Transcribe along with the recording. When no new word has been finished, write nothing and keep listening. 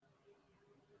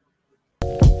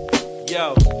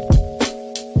Yo,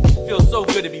 feels so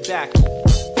good to be back.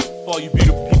 For all you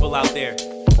beautiful people out there,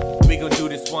 we gon' do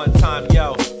this one time,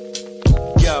 yo.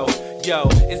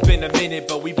 It's been a minute,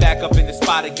 but we back up in the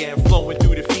spot again, flowing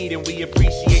through the feed, and we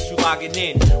appreciate you logging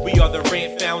in. We are the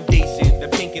Rant Foundation, the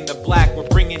pink and the black, we're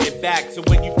bringing it back. So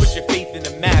when you put your faith in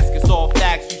the mask, it's all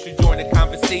facts, you should join the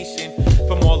conversation.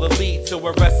 From all elite to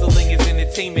where wrestling is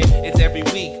entertainment, it's every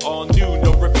week, all new,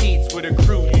 no repeats, with a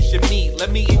crew you should meet.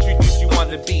 Let me introduce you on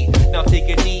the beat, now take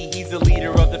a knee, he's the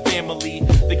leader of the family,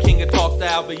 the king of talk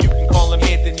style, but you can call him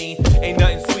Anthony. Ain't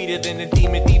nothing sweeter than a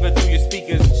demon diva through your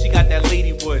speakers, she got that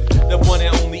ladywood, the one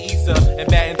and only Issa, and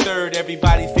batting third,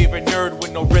 everybody's favorite nerd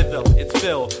with no rhythm, it's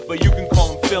Phil, but you can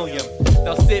call him Philium.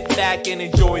 Now sit back and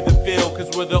enjoy the feel,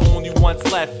 cause we're the only ones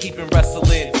left keeping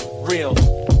wrestling real.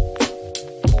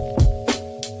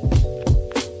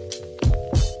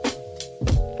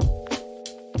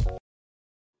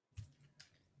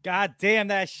 God damn,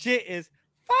 that shit is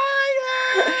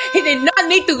fire! He did not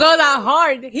need to go that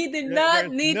hard. He did not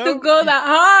need to go that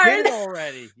hard.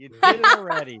 You did it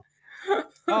already.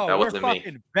 Oh, we're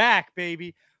fucking back,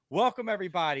 baby. Welcome,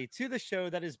 everybody, to the show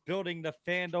that is building the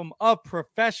fandom of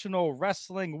professional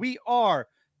wrestling. We are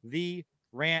the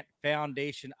Rant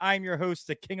Foundation. I'm your host,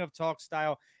 the King of Talk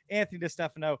Style, Anthony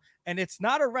DeStefano, and it's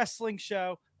not a wrestling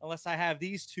show unless I have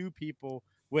these two people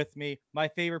with me, my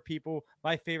favorite people,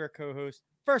 my favorite co-host.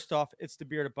 First off, it's the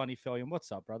Bearded Bunny Philium.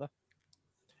 What's up, brother?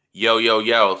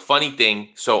 Yo. Funny thing,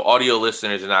 so audio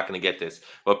listeners are not going to get this,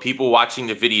 but people watching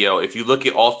the video, if you look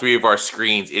at all three of our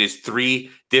screens, it is 3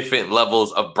 different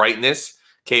levels of brightness.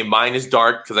 Okay, mine is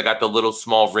dark because I got the little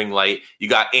small ring light. You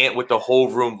got Ant with the whole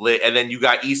room lit, and then you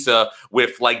got Issa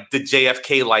with like the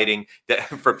JFK lighting that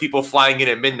for people flying in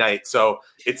at midnight. So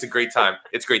it's a great time.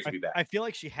 It's great to be back. I feel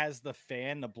like she has the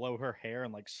fan to blow her hair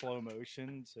in like slow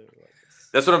motion. So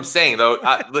that's what I'm saying, though.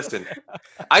 Listen,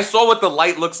 I saw what the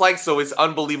light looks like, so it's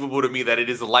unbelievable to me that it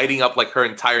is lighting up like her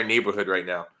entire neighborhood right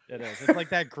now. It is. It's like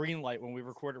that green light when we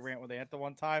recorded Rant with Ant the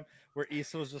one time, where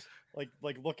Issa was just like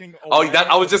looking. Oh,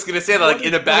 I was just gonna say that, like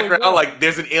in the background, like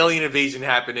there's an alien invasion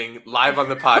happening live on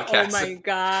the podcast. Oh my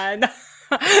god!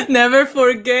 Never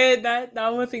forget that.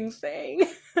 That was insane.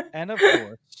 And of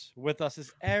course, with us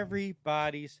is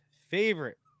everybody's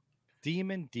favorite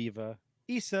demon diva,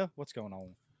 Issa. What's going on?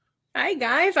 Hi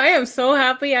guys, I am so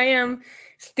happy. I am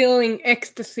still in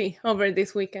ecstasy over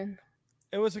this weekend.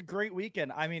 It was a great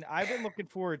weekend. I mean, I've been looking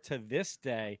forward to this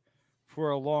day for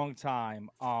a long time.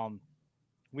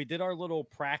 We did our little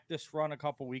practice run a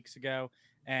couple weeks ago,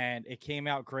 and it came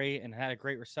out great and had a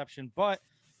great reception, but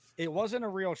it wasn't a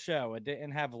real show. It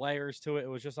didn't have layers to it. It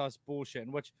was just us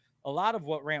bullshitting, which a lot of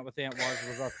what Rant with Ant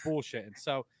was us bullshitting.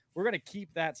 So we're going to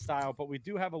keep that style, but we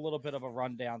do have a little bit of a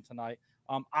rundown tonight.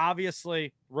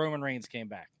 Obviously, Roman Reigns came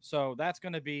back, so that's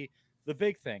going to be the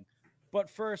big thing. But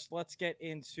first, let's get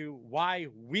into why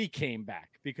we came back,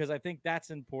 because I think that's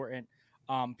important.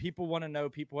 People want to know.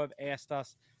 People have asked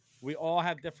us. We all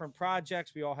have different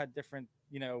projects. We all had different,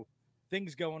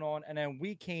 things going on. And then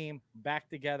we came back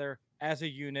together as a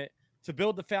unit to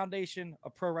build the foundation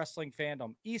of pro wrestling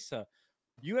fandom. Issa,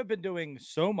 you have been doing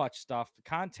so much stuff,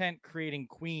 content creating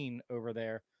queen over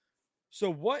there. So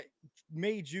what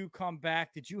made you come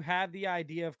back? Did you have the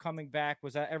idea of coming back?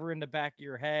 Was that ever in the back of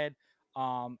your head?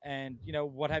 And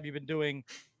what have you been doing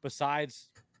besides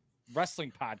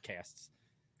wrestling podcasts?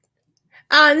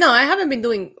 No, I haven't been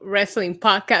doing wrestling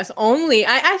podcasts only.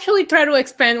 I actually try to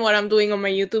expand what I'm doing on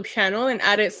my YouTube channel and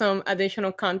added some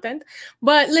additional content.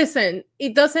 But listen,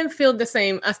 it doesn't feel the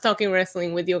same as talking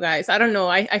wrestling with you guys. I don't know.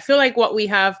 I feel like what we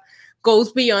have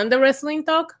goes beyond the wrestling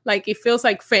talk. Like it feels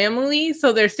like family.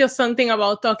 So there's just something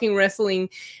about talking wrestling,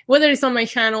 whether it's on my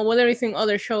channel, whether it's in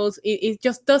other shows, it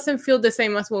just doesn't feel the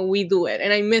same as when we do it.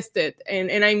 And I missed it.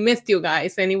 And I missed you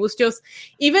guys. And it was just,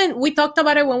 even we talked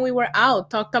about it when we were out,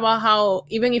 talked about how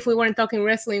even if we weren't talking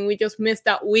wrestling, we just missed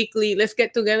that weekly, let's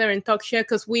get together and talk shit,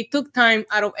 because we took time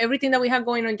out of everything that we had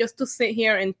going on just to sit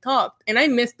here and talk. And I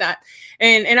missed that.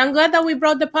 And I'm glad that we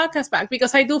brought the podcast back,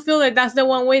 because I do feel that that's the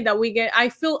one way that we get, I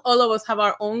feel all of us have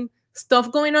our own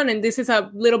stuff going on, and this is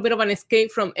a little bit of an escape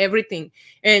from everything,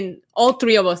 and all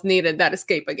three of us needed that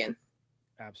escape again.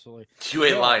 Absolutely. You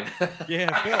ain't lying.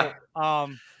 Yeah,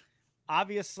 Phil.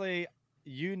 Obviously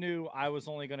you knew I was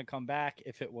only going to come back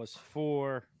if it was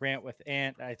for Rant with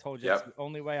Ant. I told you It's the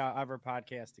only way I'll ever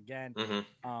podcast again.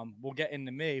 We'll get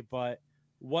into me, but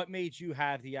what made you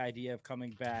have the idea of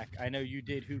coming back? I know you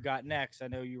did Who Got Next. I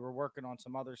know you were working on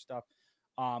some other stuff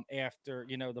after,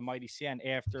 the Mighty CN,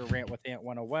 after Rant with Ant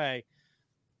went away.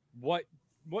 What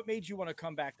what made you want to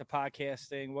come back to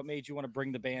podcasting? What made you want to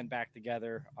bring the band back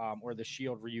together, or the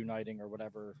Shield reuniting, or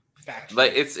whatever faction?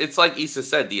 Like it's like Issa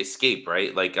said, the escape,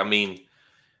 right? Like, I mean,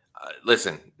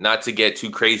 listen, not to get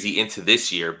too crazy into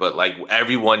this year, but like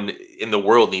everyone in the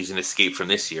world needs an escape from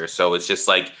this year. So it's just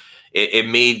like it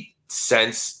made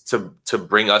sense to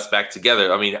bring us back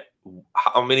together. I mean,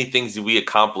 how many things did we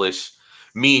accomplish?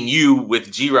 Me and you with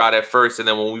G-Rod at first, and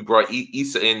then when we brought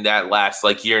Issa in that last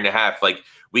like year and a half, like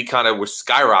we kind of were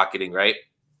skyrocketing, right?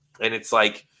 And it's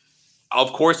like,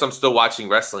 of course, I'm still watching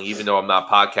wrestling, even though I'm not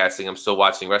podcasting. I'm still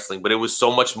watching wrestling, but it was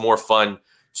so much more fun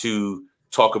to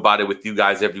talk about it with you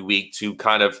guys every week, to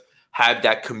kind of have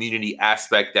that community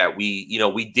aspect that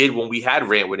we did when we had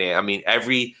Rant with Ant. I mean,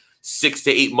 every 6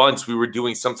 to 8 months, we were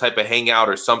doing some type of hangout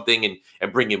or something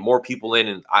and bringing more people in.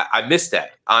 And I miss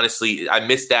that. Honestly, I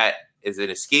miss that as an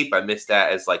escape. I miss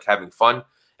that as like having fun.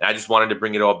 And I just wanted to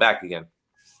bring it all back again.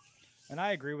 And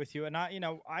I agree with you. And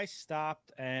I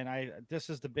stopped, and this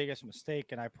is the biggest mistake,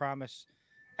 and I promise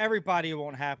everybody it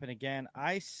won't happen again.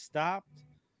 I stopped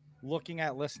looking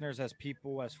at listeners as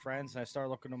people, as friends, and I started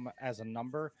looking at them as a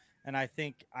number. And I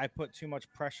think I put too much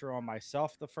pressure on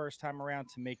myself the first time around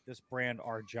to make this brand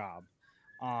our job.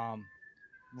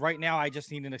 Right now, I just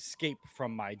need an escape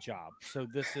from my job. So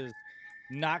this is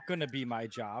not going to be my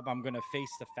job. I'm going to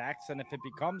face the facts, and if it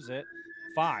becomes it,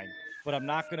 fine. But I'm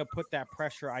not going to put that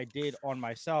pressure I did on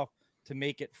myself to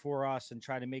make it for us and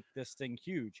try to make this thing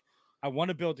huge. I want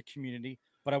to build a community,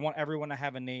 but I want everyone to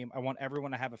have a name. I want everyone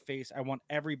to have a face. I want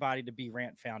everybody to be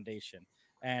Rant Foundation.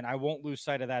 And I won't lose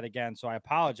sight of that again. So I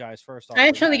apologize first off. I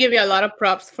actually give you a lot of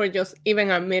props for just even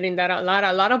admitting that out loud.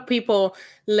 A lot of people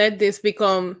let this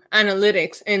become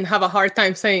analytics and have a hard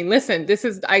time saying, listen,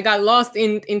 I got lost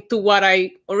into what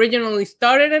I originally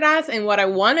started it as and what I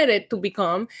wanted it to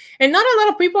become. And not a lot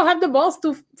of people have the balls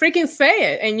to freaking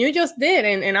say it. And you just did.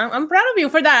 And I'm proud of you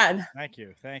for that. Thank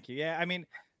you. Yeah, I mean,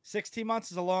 16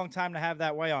 months is a long time to have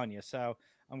that weigh on you. So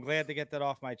I'm glad to get that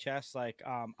off my chest. Like,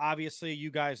 obviously,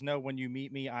 you guys know when you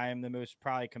meet me, I am the most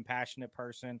probably compassionate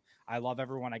person. I love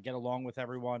everyone. I get along with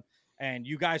everyone, and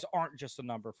you guys aren't just a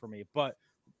number for me. But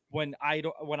when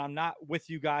I'm not with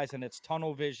you guys and it's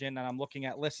tunnel vision, and I'm looking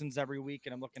at listens every week,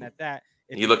 and I'm looking at that,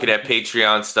 you look at that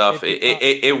Patreon stuff.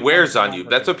 It wears on you.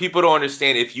 That's what people don't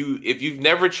understand. If you've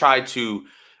never tried to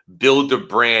build a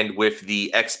brand with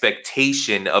the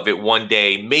expectation of it one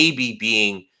day maybe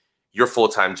being your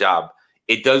full-time job,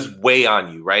 it does weigh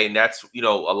on you, right? And that's, a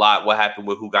lot what happened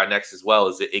with Who Got Next as well,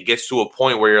 is it gets to a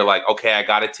point where you're like, okay, I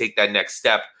got to take that next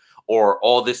step, or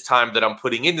all this time that I'm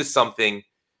putting into something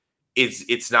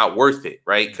it's not worth it,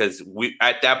 right? Because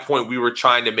at that point we were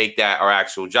trying to make that our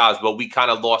actual jobs, but we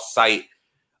kind of lost sight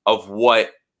of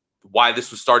why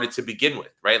this was started to begin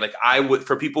with, right? Like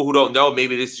for people who don't know,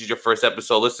 maybe this is your first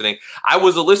episode listening, I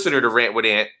was a listener to Rant with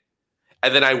Ant,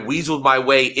 and then I weaseled my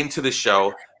way into the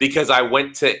show because I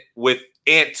went with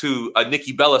Ant to a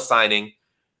Nikki Bella signing,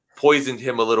 poisoned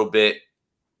him a little bit,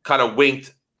 kind of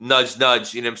winked, nudge,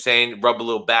 you know what I'm saying? Rub a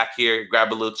little back here,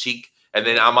 grab a little cheek, and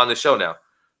then I'm on the show now.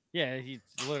 Yeah, he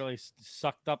literally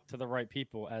sucked up to the right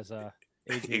people as a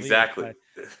exactly.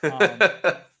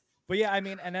 But yeah, I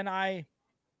mean, and then I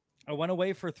went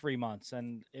away for 3 months,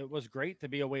 and it was great to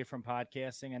be away from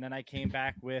podcasting. And then I came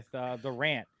back with the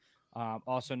Rant,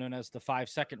 also known as the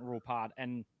 5-Second Rule Pod,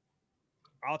 and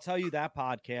I'll tell you that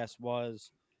podcast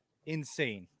was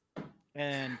insane,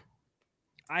 and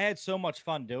I had so much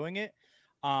fun doing it.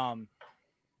 And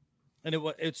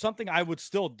it's something I would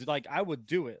still do. Like, I would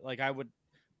do it. Like, I would,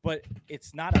 but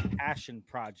it's not a passion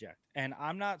project. And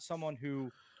I'm not someone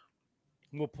who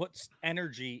will put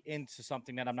energy into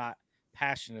something that I'm not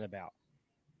passionate about.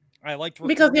 I like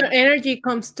because your energy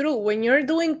comes through when you're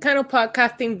doing kind of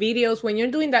podcasting videos. When you're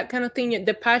doing that kind of thing,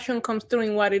 the passion comes through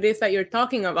in what it is that you're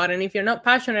talking about. And if you're not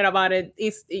passionate about it,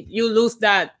 you lose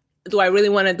that. Do I really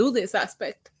want to do this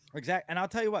aspect? Exactly. And I'll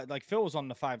tell you what, like, Phil was on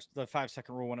the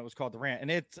 5-second rule when it was called the Rant, and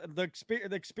it's the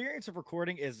experience of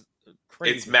recording is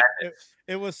crazy. It's madness.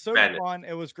 It was so fun.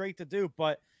 It was great to do,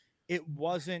 but it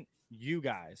wasn't you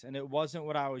guys, and it wasn't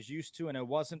what I was used to, and it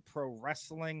wasn't pro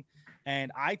wrestling.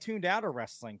 And I tuned out of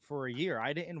wrestling for a year.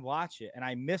 I didn't watch it, and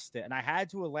I missed it, and I had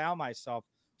to allow myself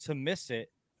to miss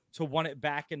it to want it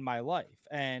back in my life.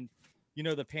 And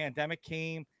the pandemic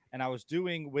came, and I was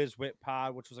doing Wiz Wit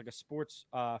Pod, which was like a sports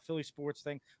Philly sports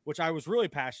thing, which I was really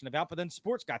passionate about, but then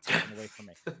sports got taken away from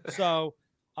me. So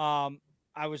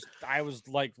I was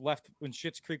like left in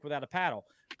Schitt's Creek without a paddle.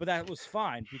 But that was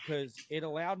fine because it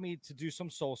allowed me to do some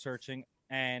soul searching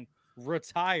and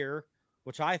retire,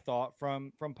 which I thought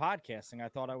from podcasting. I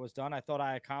thought I was done. I thought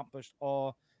I accomplished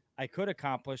all I could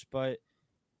accomplish, but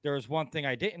there was one thing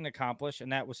I didn't accomplish,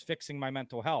 and that was fixing my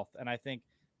mental health. And I think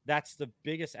that's the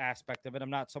biggest aspect of it. I'm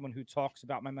not someone who talks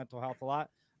about my mental health a lot.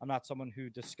 I'm not someone who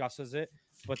discusses it,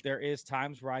 but there is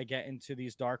times where I get into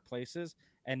these dark places,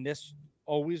 and this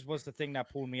always was the thing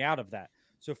that pulled me out of that.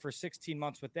 So for 16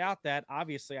 months without that,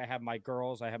 obviously I have my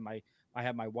girls, I have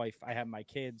my wife, I have my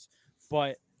kids,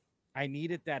 but I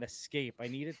needed that escape. I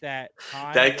needed that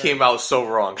time. That came out so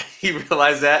wrong. You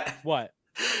realize that? What?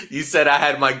 You said I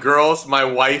had my girls, my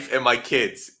wife, and my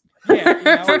kids.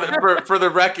 Yeah, for the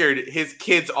record, his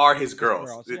kids are his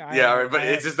girls. Yeah, but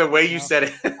it's just the way you said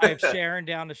it. I have Sharon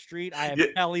down the street. I have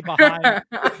Ellie behind.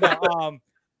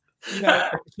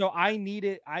 So I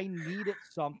needed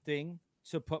something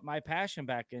to put my passion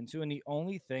back into, and the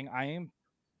only thing I am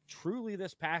truly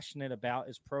this passionate about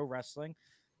is pro wrestling.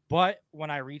 But when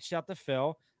I reached out to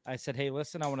Phil, I said, "Hey,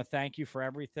 listen, I want to thank you for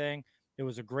everything. It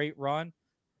was a great run.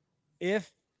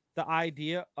 If the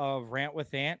idea of Rant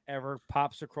with Ant ever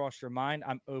pops across your mind,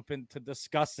 I'm open to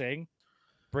discussing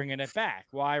bringing it back."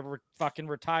 Well, I fucking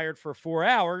retired for 4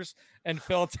 hours, and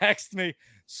Phil texted me,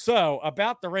 "So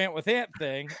about the Rant with Ant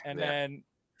thing," and then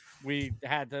we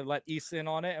had to let Issa in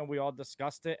on it, and we all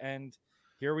discussed it, and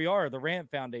here we are, the Rant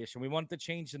Foundation. We wanted to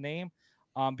change the name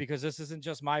because this isn't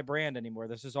just my brand anymore.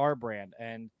 This is our brand,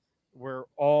 and we're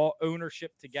all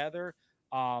ownership together.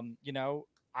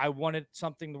 I wanted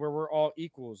something where we're all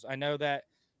equals. I know that,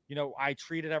 I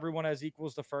treated everyone as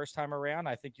equals the first time around.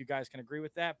 I think you guys can agree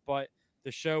with that, but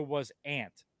the show was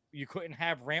Ant. You couldn't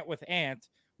have Rant with Ant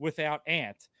without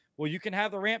Ant. Well, you can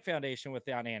have the Rant Foundation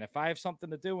without Ant. If I have something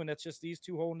to do and it's just these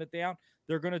two holding it down,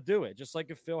 they're going to do it. Just like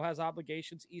if Phil has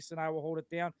obligations, Issa and I will hold it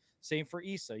down. Same for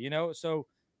Issa, So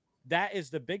that is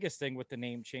the biggest thing with the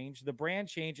name change. The brand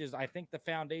changes. I think the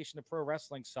foundation of pro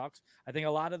wrestling sucks. I think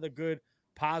a lot of the good,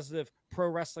 positive pro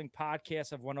wrestling podcasts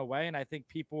have went away, and I think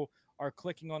people are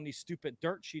clicking on these stupid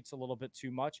dirt sheets a little bit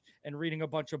too much and reading a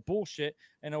bunch of bullshit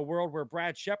in a world where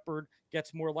Brad Shepard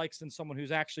gets more likes than someone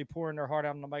who's actually pouring their heart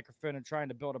out on the microphone and trying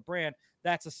to build a brand.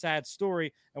 That's a sad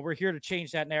story, and we're here to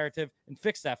change that narrative and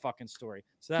fix that fucking story.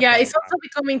 So that's it's also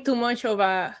becoming too much of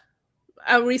a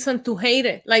reason to hate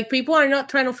it. Like, people are not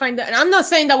trying to find that. And I'm not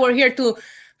saying that we're here to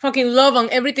fucking love on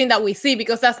everything that we see,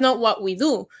 because that's not what we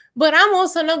do. But I'm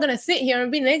also not going to sit here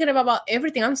and be negative about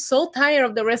everything. I'm so tired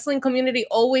of the wrestling community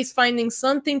always finding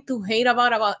something to hate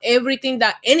about everything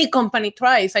that any company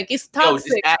tries. Like, it's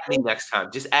toxic. Just at me next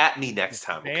time. Just at me next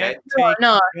time, okay?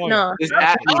 No. Just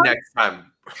at me next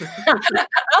time.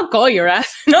 I'll call your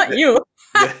ass, not you.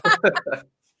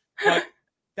 But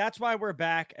that's why we're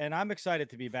back, and I'm excited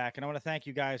to be back. And I want to thank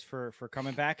you guys for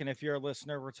coming back. And if you're a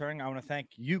listener returning, I want to thank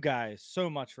you guys so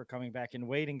much for coming back and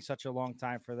waiting such a long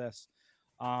time for this.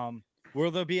 Will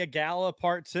there be a gala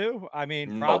part 2? I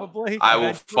mean, probably. I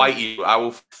will fight you. I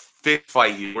will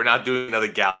fight you. We're not doing another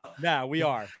gala. No, we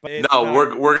are. But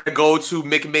we're gonna go to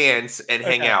McMahon's and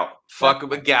hang out. Fuck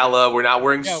a gala. We're not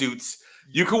wearing suits.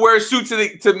 You can wear a suit to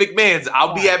McMahon's.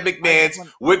 I'll be at McMahon's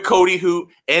with Cody Hoot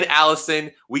and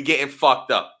Allison. We getting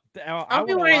fucked up. I'll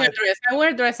be wearing a dress. I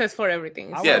wear dresses for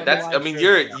everything. So. Yeah,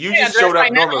 you just showed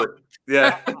up normally.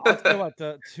 Yeah. I'll tell you what,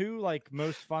 the two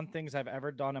most fun things I've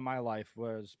ever done in my life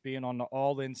was being on the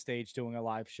All In stage doing a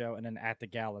live show, and then at the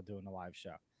gala doing a live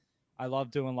show. I love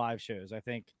doing live shows. I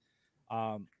think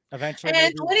eventually.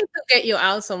 And we need to get you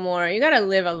out some more. You gotta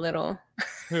live a little.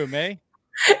 Who, me?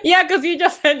 Yeah, because you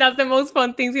just said that's the most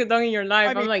fun things you've done in your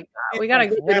life. I'm like, we gotta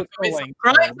get you to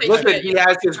listen, he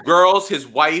has his girls, his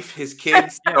wife, his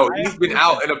kids. He's been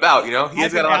out and about.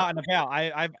 He's been out and about.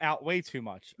 I'm out way too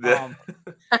much. But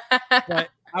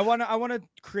I want to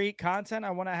create content.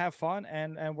 I want to have fun,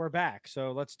 and we're back.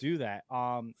 So let's do that.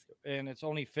 And it's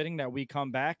only fitting that we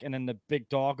come back, and then the big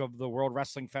dog of the World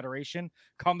Wrestling Federation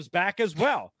comes back as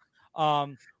well.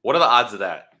 What are the odds of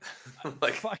that?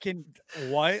 Fucking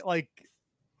what?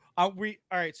 All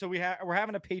right, so we're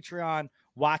having a Patreon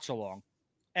watch along,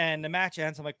 and the match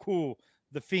ends. I'm like, cool,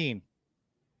 The Fiend.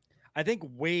 I think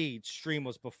Wade's stream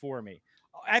was before me.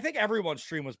 I think everyone's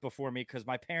stream was before me because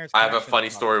my parents. I have a funny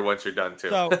story once you're done too.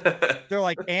 So they're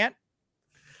like, Ant.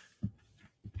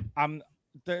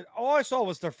 All I saw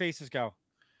was their faces go,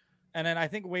 and then I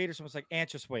think Wade or someone was like,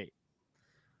 Ant, just wait.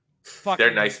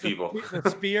 They're nice people. The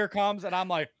spear comes, and I'm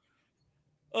like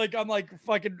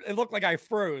fucking, it looked like I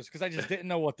froze because I just didn't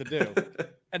know what to do.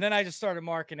 And then I just started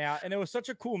marking out. And it was such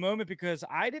a cool moment because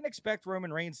I didn't expect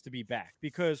Roman Reigns to be back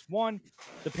because, one,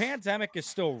 the pandemic is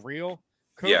still real.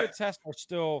 COVID tests are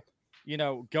still,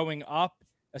 going up,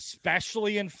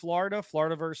 especially in Florida.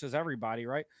 Florida versus everybody,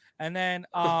 right? And then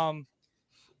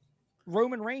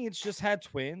Roman Reigns just had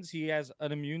twins. He has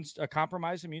a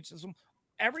compromised immune system.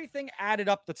 everything added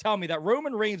up to tell me that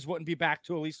Roman Reigns wouldn't be back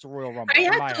to at least the Royal Rumble.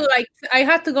 I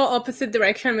had to go opposite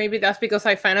direction. Maybe that's because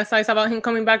I fantasize about him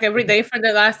coming back every day for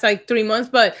the last 3 months.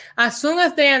 But as soon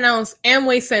as they announced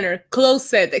Amway Center, closed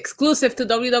set, exclusive to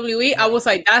WWE, I was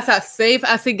like, that's as safe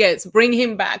as it gets. Bring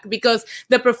him back, because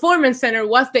the Performance Center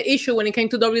was the issue when it came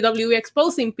to WWE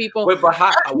exposing people. Wait, but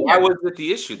why was it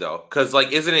the issue though? Because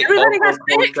isn't it? Everybody got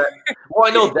sick. Well,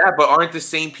 I know that, but aren't the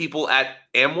same people at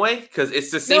Amway? Because it's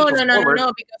the same.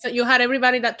 No, because you had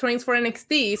everybody that trains for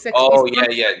NXT.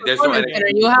 Yeah. There's no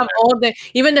NXT. You have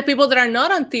even the people that are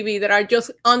not on TV that are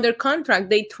just under contract.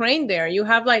 They train there. You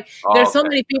have there's so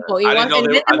many people. I didn't know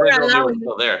they were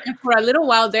still there. And for a little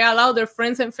while, they allowed their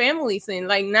friends and families in.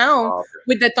 Now,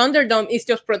 with the Thunderdome, it's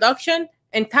just production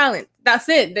and talent. That's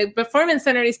it. The Performance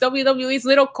Center is WWE's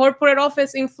little corporate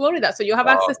office in Florida, so you have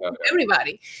access to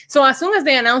everybody. So as soon as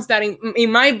they announced that,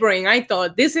 in my brain, I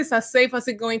thought this is as safe as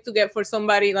it's going to get for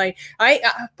somebody.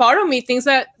 Part of me thinks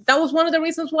that was one of the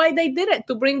reasons why they did it,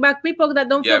 to bring back people that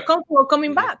don't feel comfortable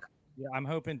coming back. Yeah, I'm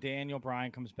hoping Daniel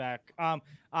Bryan comes back.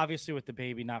 Obviously with the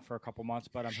baby, not for a couple months,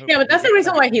 but I'm hoping. Yeah, but that's the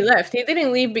reason why he left. He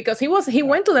didn't leave because he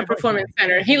went to the Performance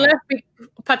Center. He left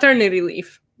paternity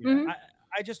leave. Yeah, mm-hmm.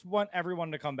 I just want everyone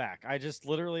to come back. I just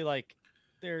literally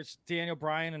there's Daniel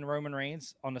Bryan and Roman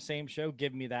Reigns on the same show.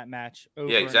 Give me that match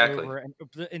over and over and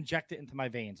inject it into my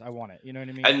veins. I want it. You know what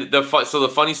I mean? And the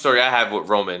funny story I have with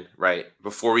Roman, right?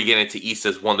 Before we get into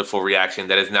Issa's wonderful reaction,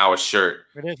 that is now a shirt.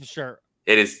 It is a shirt.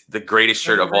 It is the greatest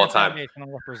shirt of all time.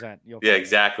 Yeah,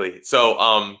 exactly. So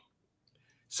I'm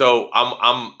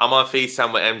on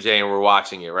FaceTime with MJ and we're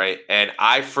watching it, right? And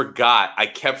I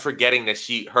kept forgetting that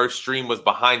her stream was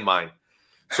behind mine.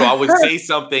 So I would say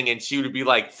something and she would be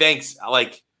like, thanks.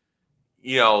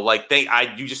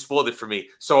 You just spoiled it for me.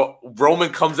 So Roman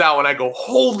comes out and I go,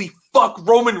 holy fuck,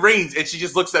 Roman Reigns. And she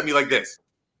just looks at me like this.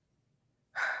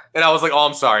 And I was like, oh,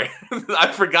 I'm sorry. I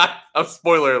forgot.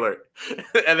 Spoiler alert.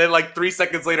 And then 3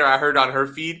 seconds later, I heard on her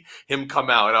feed him come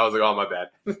out. And I was like, oh, my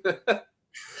bad.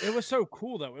 It was so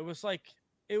cool, though. It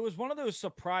was one of those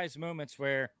surprise moments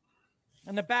where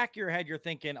in the back of your head, you're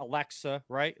thinking Alexa,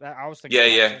 right? I was thinking.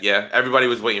 Yeah. Everybody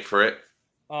was waiting for it.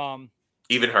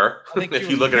 Even her, if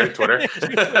you look at her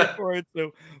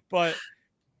Twitter. But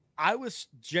I was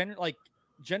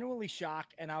genuinely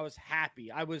shocked, and I was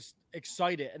happy. I was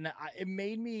excited, and it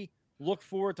made me look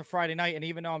forward to Friday night. And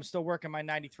even though I'm still working my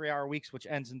 93-hour weeks, which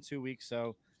ends in 2 weeks,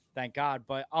 so thank God,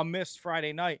 but I'll miss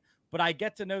Friday night. But I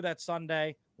get to know that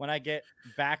Sunday when I get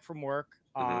back from work.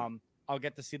 I'll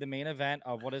get to see the main event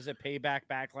of Payback,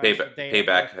 Backlash,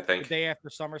 Payback, I think. The day after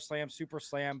SummerSlam, Super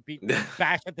Slam,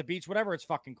 Bash at the Beach, whatever it's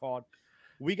fucking called.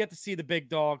 We get to see the big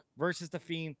dog versus the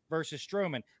Fiend versus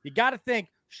Strowman. You got to think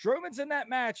Strowman's in that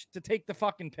match to take the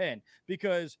fucking pin,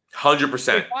 because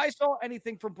 100%. If I saw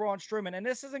anything from Braun Strowman, and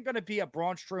this isn't going to be a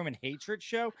Braun Strowman hatred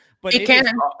show, but it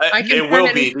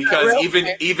will be, because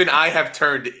even I have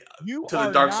turned to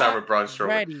the dark side with Braun Strowman.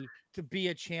 Ready to be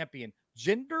a champion.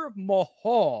 Jinder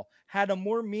Mahal had a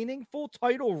more meaningful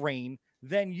title reign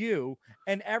than you,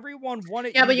 and everyone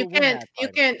wanted. Yeah, but you can't,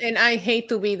 and I hate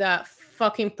to be that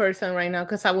fucking person right now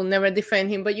because I will never defend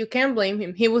him, but you can't blame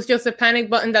him. He was just a panic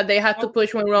button that they had to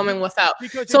push when Roman was out.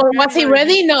 So was he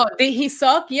ready? No. Did he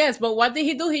suck? Yes, but what did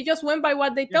he do? He just went by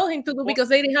what they told him to do because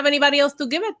they didn't have anybody else to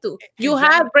give it to. You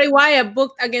had Bray Wyatt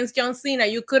booked against John Cena.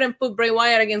 You couldn't put Bray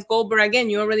Wyatt against Goldberg again.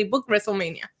 You already booked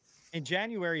WrestleMania. In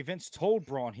January, Vince told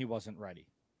Braun he wasn't ready.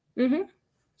 Mm-hmm.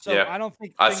 So I don't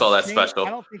think I saw that special. I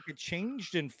don't think it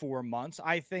changed in 4 months.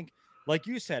 I think, like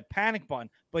you said, panic button.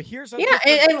 But here's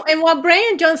and what Bray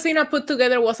and John Cena put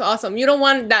together was awesome. You don't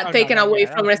want that taken away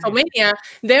from WrestleMania.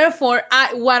 Therefore,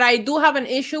 what I do have an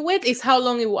issue with is how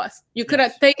long it was. You could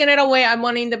have taken it away at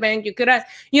Money in the Bank. You could have,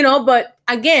 but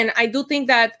again, I do think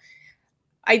that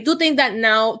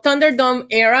now Thunderdome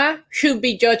era should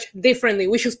be judged differently.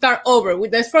 We should start over.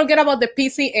 Let's forget about the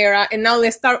PC era and now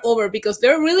let's start over because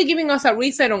they're really giving us a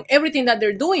reset on everything that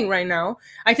they're doing right now.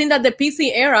 I think that the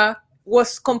PC era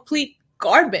was complete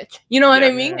garbage. You know what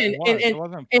I mean? And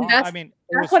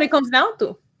that's what it comes down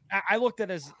to. I looked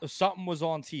at it as something was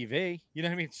on TV. You know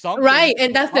what I mean? Right,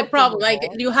 and that's the problem.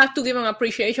 You have to give them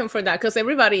appreciation for that because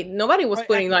nobody was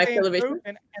putting live television.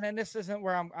 And then this isn't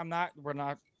where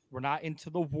we're not into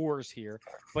the wars here,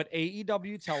 but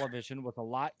AEW television was a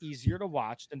lot easier to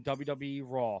watch than WWE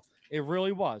Raw. It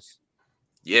really was.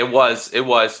 Yeah, it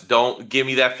was. Don't give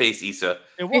me that face, Issa.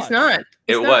 It was. It's not.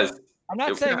 It was. I'm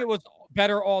not saying it was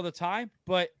better all the time,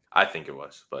 but I think it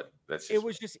was. But it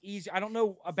was just easy. I don't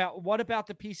know what about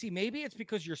the PC. Maybe it's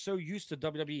because you're so used to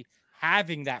WWE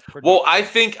having that production. Well, I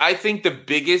think the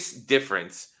biggest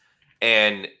difference,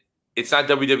 and it's not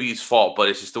WWE's fault, but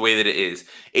it's just the way that it is.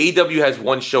 AEW has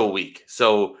one show a week.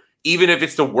 So even if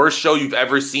it's the worst show you've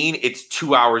ever seen, it's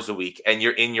 2 hours a week and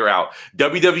you're in, you're out.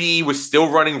 WWE was still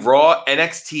running Raw,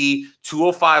 NXT,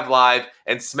 205 Live,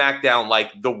 and SmackDown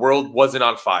like the world wasn't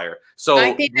on fire. So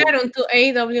I think that until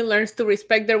AEW learns to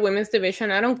respect their women's division,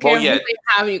 I don't care who they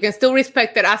have, you can still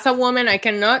respect it. As a woman, I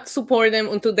cannot support them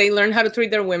until they learn how to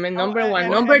treat their women. Number one.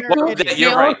 Number two, they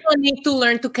also need to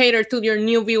learn to cater to your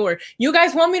new viewer. You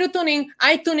guys want me to tune in?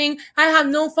 I tune in. I have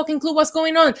no fucking clue what's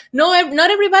going on. No, not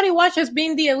everybody watches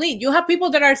Being the Elite. You have people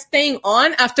that are staying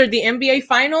on after the NBA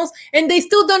finals and they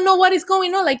still don't know what is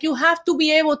going on. Like, you have to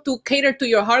be able to cater to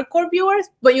your hardcore viewers,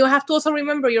 but you have to also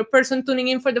remember your person tuning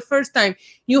in for the first time.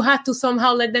 You have to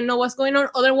somehow let them know what's going on.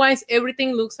 Otherwise,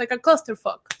 everything looks like a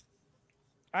clusterfuck.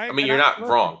 I mean, you're not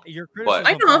wrong.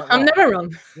 I know. I'm never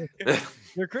wrong.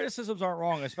 Your criticisms aren't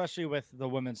wrong, especially with the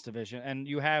women's division. And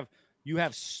you have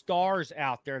stars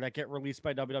out there that get released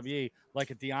by WWE, like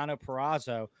a Deonna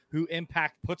Purrazzo, who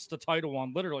Impact puts the title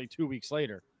on literally 2 weeks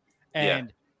later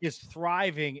and is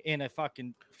thriving in a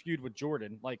fucking feud with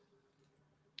Jordan. Like,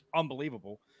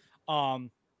 unbelievable. And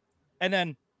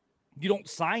then you don't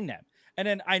sign them. And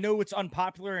then I know it's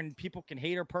unpopular and people can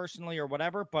hate her personally or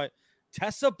whatever, but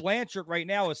Tessa Blanchard right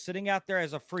now is sitting out there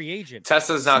as a free agent.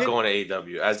 Tessa's not going to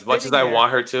AEW as much as I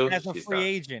want her to. As a free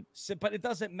agent. But it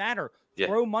doesn't matter.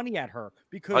 Throw money at her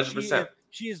because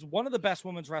she is one of the best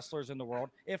women's wrestlers in the world,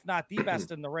 if not the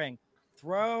best in the ring.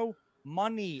 Throw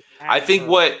money at her. I think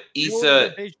what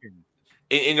Issa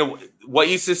what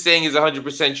Issa's saying is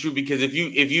 100% true, because if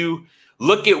you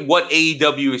look at what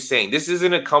AEW is saying, this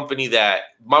isn't a company that,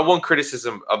 my one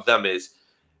criticism of them is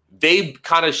they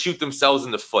kind of shoot themselves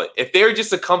in the foot. If they're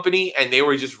just a company and they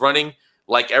were just running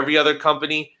like every other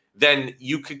company, then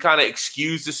you could kind of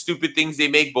excuse the stupid things they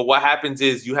make. But what happens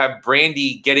is you have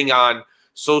Brandy getting on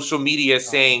social media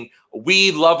saying,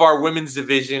 we love our women's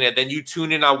division. And then you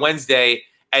tune in on Wednesday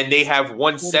and they have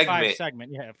one segment.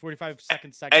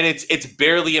 45-second segment. And it's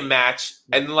barely a match.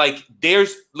 And like,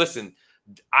 listen,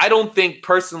 I don't think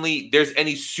personally there's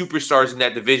any superstars in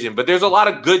that division, but there's a lot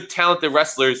of good, talented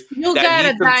wrestlers. You got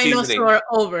a dinosaur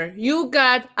over. You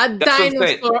got a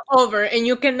dinosaur over, and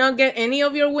you cannot get any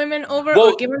of your women over. Well,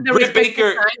 or give them the Britt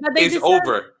Baker is deserve.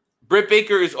 over. Britt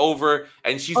Baker is over,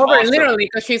 and she's over awesome. Literally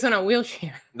because she's on a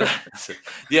wheelchair.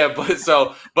 Yeah, but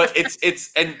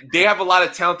it's and they have a lot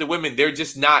of talented women. They're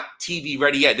just not TV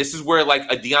ready yet. This is where like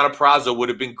a Deonna Purrazzo would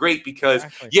have been great because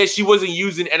she wasn't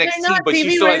using NXT, but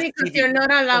she still has TV. You're not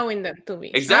allowing them to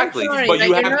be. Exactly, but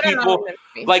you have people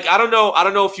like I don't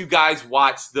know if you guys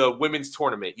watched the women's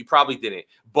tournament. You probably didn't,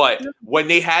 but when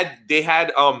they had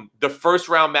the first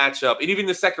round matchup and even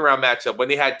the second round matchup, when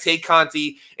they had Tay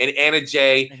Conti and Anna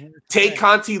Jay, Tay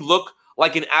Conti looked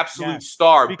like an absolute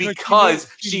star because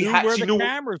she knew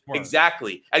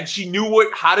exactly, and she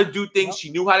knew how to do things. She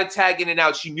knew how to tag in and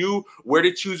out. She knew where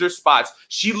to choose her spots.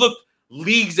 She looked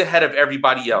leagues ahead of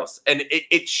everybody else, and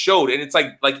it showed. And it's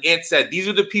like Ant said, these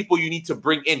are the people you need to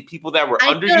bring in, people that were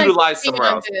underutilized somewhere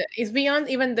else. It's beyond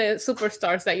even the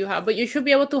superstars that you have, but you should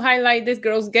be able to highlight these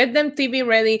girls, get them TV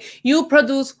ready. You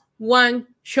produce one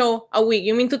show a week.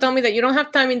 You mean to tell me that you don't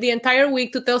have time in the entire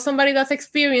week to tell somebody that's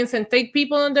experienced and take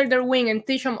people under their wing and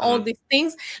teach them all these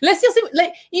things? Let's just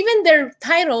like, even their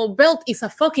title belt is a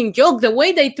fucking joke. The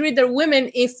way they treat their women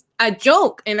is a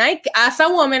joke. And I, as a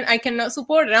woman, I cannot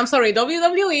support it. I'm sorry,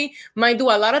 WWE might do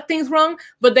a lot of things wrong,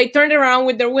 but they turned around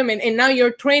with their women, and now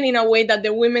you're training a way that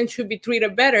the women should be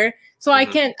treated better. So I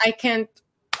can't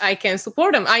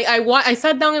support them. I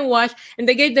sat down and watched, and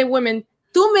they gave the women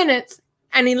 2 minutes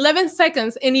and 11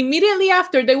 seconds, and immediately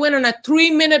after, they went on a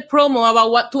 3-minute promo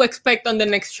about what to expect on the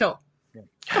next show.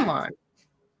 Come on.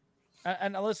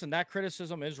 And listen, that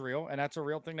criticism is real, and that's a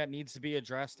real thing that needs to be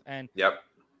addressed. And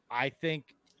I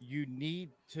think you need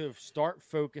to start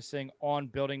focusing on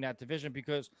building that division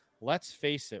because, let's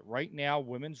face it, right now,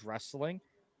 women's wrestling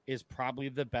is probably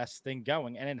the best thing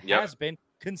going, and it has been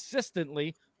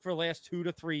consistently for the last 2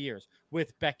 to 3 years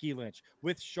with Becky Lynch,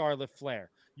 with Charlotte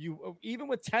Flair. Even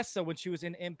with Tessa when she was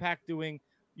in Impact doing,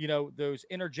 those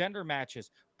intergender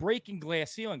matches, breaking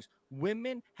glass ceilings,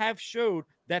 women have showed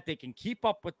that they can keep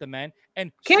up with the men.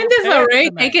 And Candice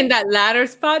LeRae taking that ladder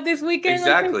spot this weekend.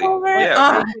 Exactly.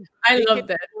 Yeah. I love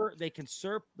that. They can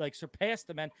surpass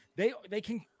the men. They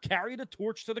can carry the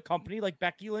torch to the company like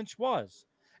Becky Lynch was.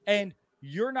 And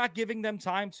you're not giving them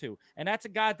time to. And that's a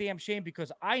goddamn shame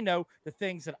because I know the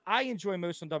things that I enjoy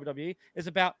most on WWE is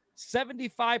about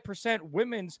 75%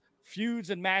 women's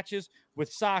feuds and matches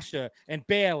with Sasha and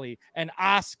Bayley and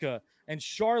Asuka and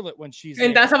Charlotte when she's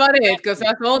and that's about it because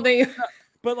that's all they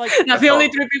But like that's the only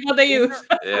 3 people they use.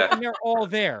 Yeah. And they're all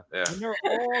there. Yeah. And they're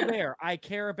all there. I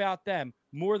care about them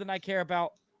more than I care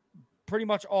about pretty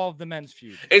much all of the men's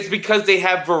feud. It's because they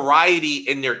have variety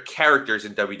in their characters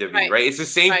in WWE, right? It's the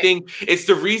same thing. It's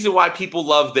the reason why people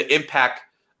love the Impact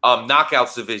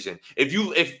Knockouts division. If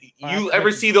you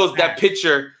ever see that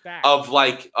picture of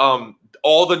like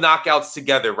all the knockouts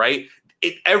together, right?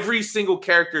 Every single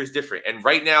character is different. And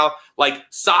right now, like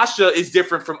Sasha is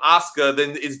different from Asuka,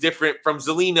 then is different from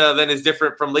Zelina, then is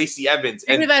different from Lacey Evans.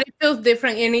 And everybody feels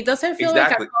different, and it doesn't feel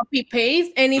like a copy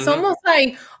paste. And it's almost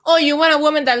like, oh, you want a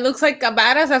woman that looks like a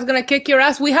badass that's gonna kick your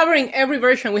ass. We have her in every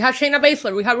version. We have Shayna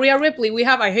Baszler, we have Rhea Ripley, we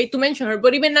have, I hate to mention her,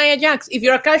 but even Nia Jax. If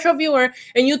you're a casual viewer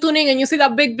and you tune in and you see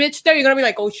that big bitch there, you're gonna be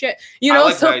like, oh shit, you know.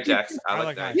 I like Nia Jax. I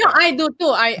like that. Yeah, I do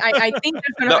too. I think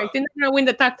they're gonna win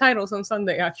the tag titles on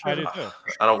Sunday. Actually, I do too.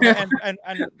 I don't. And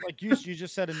like you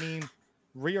just said,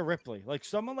 Rhea Ripley, like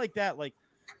someone like that, like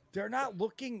they're not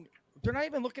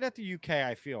even looking at the UK.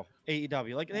 I feel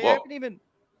AEW, like they haven't even.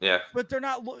 Yeah, but they're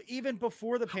not even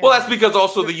before the pandemic. Well, that's because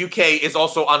also the UK is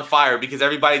also on fire because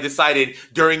everybody decided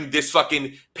during this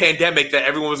fucking pandemic that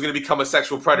everyone was going to become a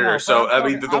sexual predator.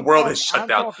 The world has shut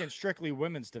down. I'm talking strictly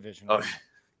women's division. Okay.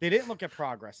 They didn't look at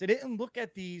progress. They didn't look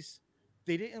at these.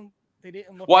 They didn't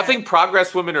look. Well, I think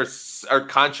Progress women are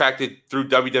contracted through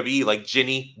WWE. Like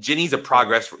Ginny. Ginny's a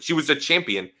Progress. She was a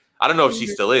champion. I don't know if she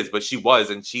still is, but she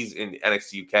was, and she's in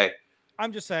NXT UK.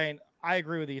 I'm just saying. I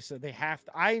agree with you. So they have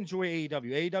to. I enjoy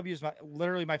AEW. AEW is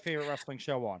literally my favorite wrestling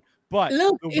show on. But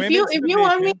look, if you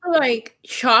want me to like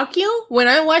shock you, when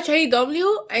I watch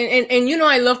AEW, and you know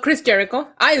I love Chris Jericho,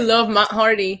 I love Matt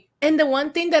Hardy, and the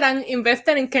one thing that I'm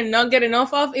invested in cannot get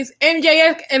enough of is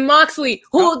MJF and Moxley,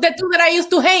 the two that I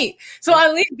used to hate. So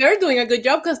at least they're doing a good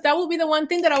job because that would be the one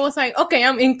thing that I was like, okay,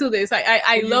 I'm into this.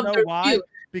 I love their feud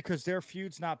because their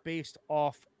feud's not based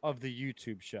off of the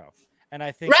YouTube show. And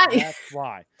I think that's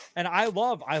why. And I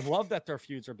love that their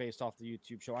feuds are based off the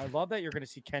YouTube show. I love that you're going to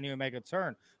see Kenny Omega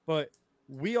turn. But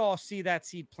we all see that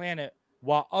seed planet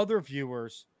while other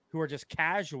viewers who are just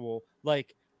casual, but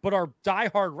are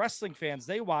diehard wrestling fans,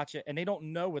 they watch it and they don't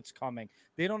know what's coming.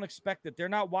 They don't expect it. They're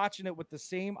not watching it with the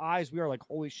same eyes we are like,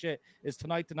 holy shit, is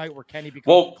tonight the night where Kenny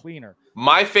becomes cleaner?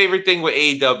 My favorite thing with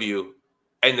AEW,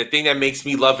 and the thing that makes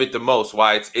me love it the most,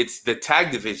 why it's the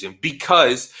tag division,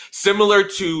 because similar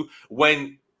to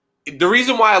when the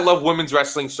reason why I love women's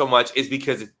wrestling so much is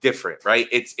because it's different, right?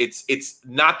 It's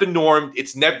not the norm.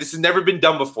 This has never been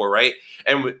done before, right?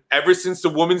 And ever since the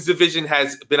women's division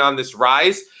has been on this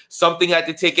rise, something had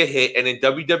to take a hit. And in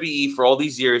WWE for all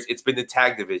these years, it's been the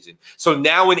tag division. So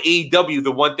now in AEW,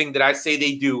 the one thing that I say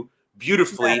they do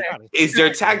beautifully is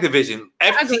their tag division.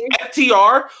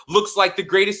 FTR looks like the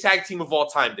greatest tag team of all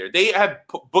time there. They have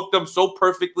booked them so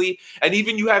perfectly. And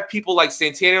even you have people like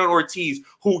Santana and Ortiz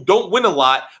who don't win a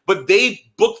lot, but they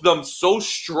book them so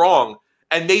strong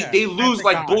and they lose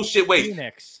like bullshit ways.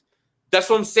 Phoenix. That's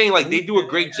what I'm saying. Like they do a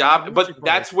great job, but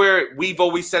that's where we've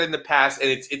always said in the past, and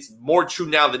it's more true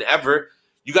now than ever.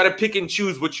 You got to pick and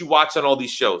choose what you watch on all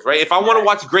these shows, right? If I want to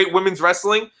watch great women's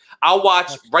wrestling, I'll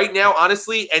watch right now,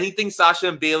 honestly, anything Sasha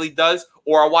and Bayley does,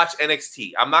 or I'll watch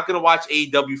NXT. I'm not going to watch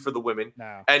AEW for the women.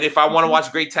 No. And if I want to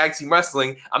watch great tag team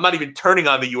wrestling, I'm not even turning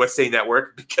on the USA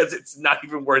Network because it's not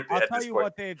even worth it. I'll tell you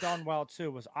what they had done well,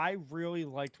 too, was I really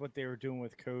liked what they were doing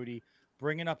with Cody,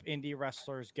 bringing up indie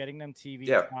wrestlers, getting them TV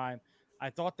time.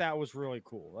 I thought that was really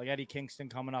cool. Like Eddie Kingston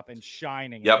coming up and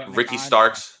shining. Yep, Ricky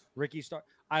Starks.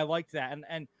 I liked that.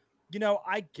 And you know,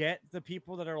 I get the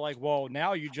people that are like, well,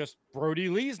 now Brody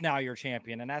Lee's now your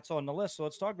champion, and that's on the list. So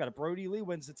let's talk about it. Brody Lee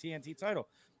wins the TNT title.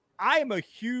 I am a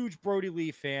huge Brody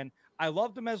Lee fan. I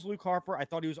loved him as Luke Harper. I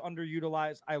thought he was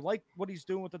underutilized. I like what he's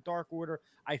doing with the Dark Order.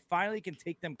 I finally can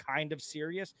take them kind of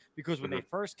serious because when they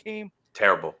first came,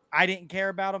 terrible. I didn't care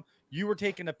about them. You were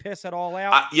taking a piss at All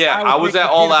Out. I was at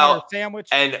All Out sandwich,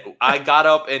 and I got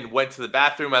up and went to the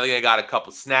bathroom. I think I got a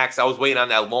couple snacks. I was waiting on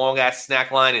that long-ass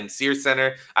snack line in Sears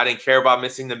Center. I didn't care about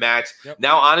missing the match. Yep.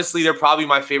 Now, honestly, they're probably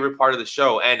my favorite part of the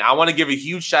show, and I want to give a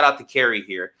huge shout-out to Carrie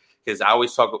here because I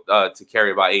always talk to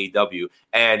Carrie about AEW,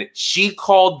 and she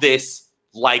called this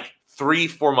like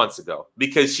 3-4 months ago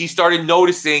because she started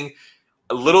noticing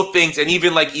little things, and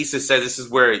even like Issa said, this is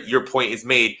where your point is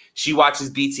made. She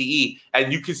watches BTE,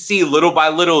 and you can see little by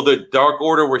little the Dark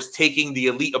Order was taking the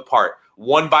Elite apart,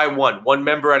 one by one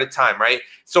member at a time, right?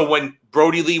 So when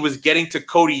Brody Lee was getting to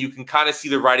Cody, you can kind of see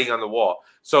the writing on the wall.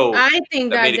 So I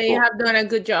think that they have done a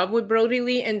good job with Brody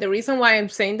Lee, and the reason why I'm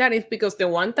saying that is because the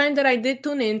one time that I did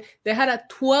tune in, they had a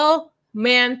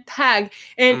 12-man tag,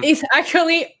 and it's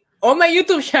actually on my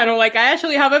YouTube channel. Like I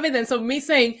actually have evidence of me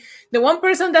saying, The one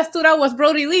person that stood out was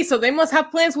Brody Lee, so they must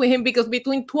have plans with him because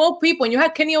between 12 people, and you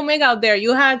had Kenny Omega out there,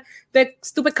 you had the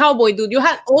stupid cowboy dude, you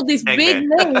had all these big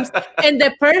names, and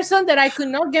the person that I could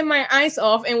not get my eyes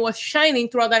off and was shining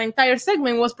throughout that entire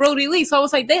segment was Brody Lee. So I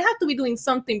was like, they had to be doing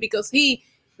something because he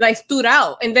like stood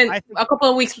out, and then a couple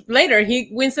of weeks later he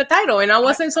wins the title, and I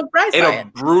wasn't surprised in by a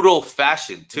brutal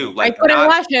fashion too. Like I couldn't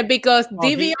watch it because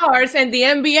DVRs and the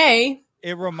NBA.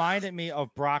 It reminded me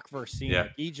of Brock versus Cena. Yeah.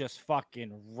 He just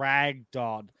fucking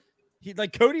ragdolled. He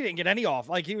like Cody didn't get any off.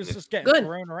 Like he was just getting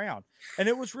thrown around, and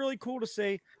it was really cool to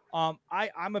see. I'm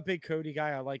a big Cody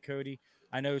guy. I like Cody.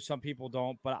 I know some people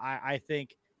don't, but I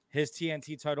think his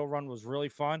TNT title run was really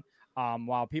fun.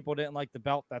 While people didn't like the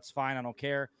belt, that's fine. I don't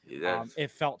care. It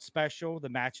felt special. The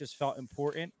matches felt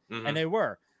important, and they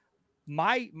were.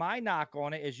 My knock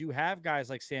on it is you have guys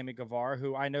like Sammy Guevara,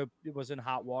 who I know was in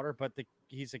hot water, but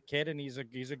he's a kid and he's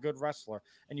a good wrestler.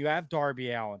 And you have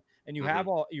Darby Allin, and you have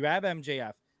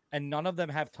MJF, and none of them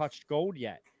have touched gold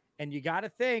yet. And you got to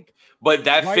think, but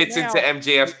that fits into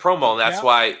MJF's promo, and that's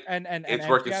why and it's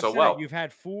working so well. You've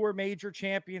had 4 major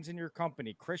champions in your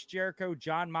company: Chris Jericho,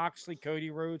 Jon Moxley,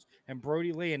 Cody Rhodes, and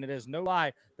Brody Lee. And it is no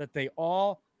lie that they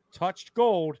all touched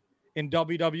gold in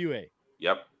WWE.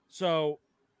 Yep. So,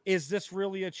 is this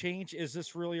really a change? Is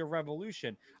this really a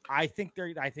revolution? I think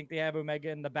they have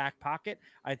Omega in the back pocket.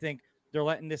 I think they're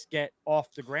letting this get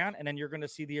off the ground, and then you're going to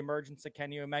see the emergence of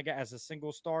Kenny Omega as a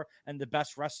single star and the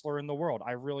best wrestler in the world.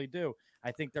 I really do.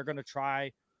 I think they're going to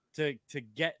try to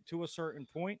get to a certain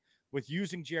point with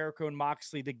using Jericho and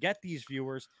Moxley to get these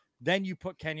viewers. Then you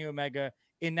put Kenny Omega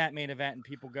in that main event, and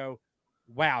people go,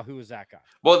 wow, who is that guy?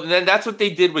 Well, then that's what they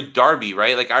did with Darby,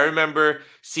 right? Like, I remember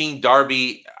seeing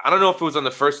Darby, I don't know if it was on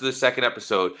the first or the second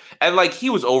episode, and like he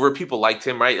was over. People liked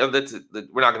him, right?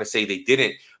 We're not going to say they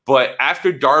didn't. But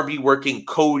after Darby working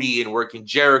Cody and working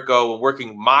Jericho and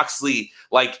working Moxley,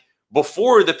 like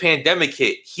before the pandemic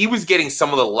hit, he was getting some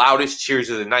of the loudest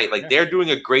cheers of the night. Like they're doing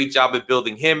a great job at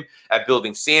building him, at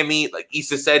building Sammy. Like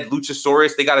Issa said,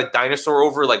 Luchasaurus, they got a dinosaur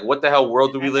over. Like what the hell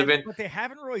world do we live in? But they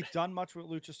haven't really done much with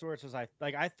Luchasaurus.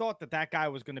 I thought that guy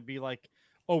was going to be like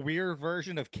a weird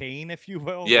version of Kane, if you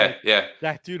will. Yeah, like,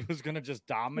 that dude was going to just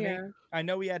dominate. Yeah. I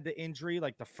know he had the injury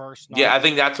like the first night. Yeah, I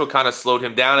think that's what kind of slowed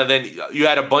him down. And then you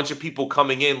had a bunch of people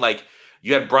coming in, like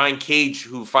you had Brian Cage,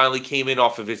 who finally came in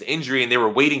off of his injury, and they were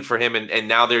waiting for him, and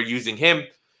now they're using him.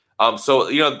 So,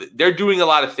 you know, they're doing a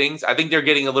lot of things. I think they're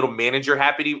getting a little manager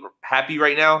happy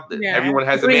right now. Yeah. Everyone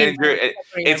has a manager.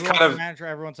 It's kind of manager.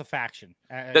 Everyone's a faction.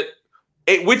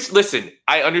 Which, listen,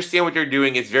 I understand what they're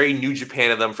doing. It's very New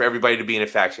Japan of them for everybody to be in a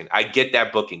faction. I get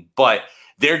that booking, but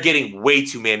they're getting way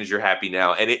too manager happy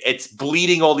now. And it's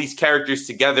bleeding all these characters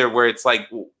together where it's like,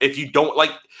 if you don't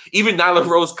like, even Nyla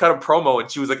Rose cut a promo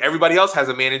and she was like, everybody else has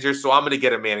a manager, so I'm going to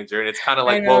get a manager. And it's kind of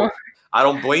like, well, I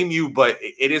don't blame you, but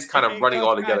it is kind of running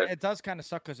all together. It does kind of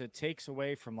suck because it takes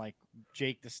away from like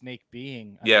Jake the Snake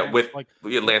being. With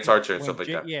Lance Archer and stuff like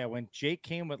that. Yeah, when Jake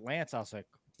came with Lance, I was like,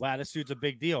 wow, this dude's a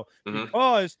big deal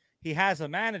because he has a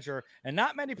manager, and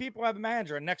not many people have a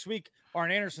manager. And next week,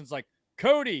 Arn Anderson's like,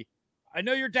 Cody, I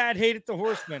know your dad hated the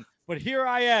Horsemen, but here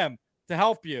I am to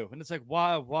help you. And it's like,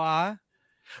 why?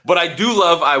 But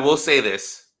I will say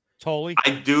this. Tully. I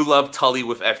do love Tully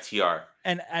with FTR.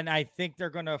 And I think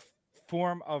they're going to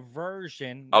form a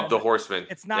version of the Horsemen.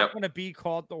 It's not going to be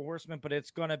called the Horsemen, but it's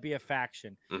going to be a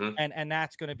faction. And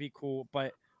that's going to be cool.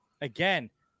 But again,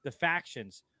 the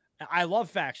factions. I love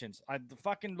factions.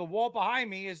 The wall behind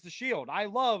me is the Shield. I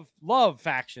love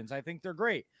factions. I think they're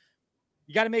great.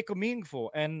 You got to make them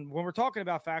meaningful. And when we're talking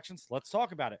about factions, let's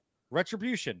talk about it.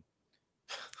 Retribution.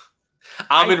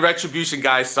 I'm in Retribution,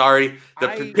 guys. Sorry.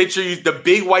 The picture, the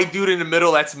big white dude in the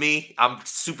middle, that's me. I'm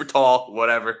super tall,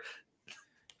 whatever.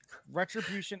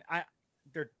 Retribution,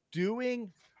 they're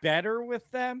doing better with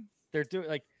them. They're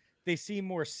doing they seem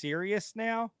more serious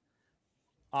now.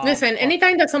 Listen,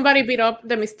 anytime that somebody beat up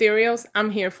the Mysterios, I'm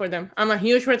here for them. I'm a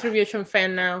huge Retribution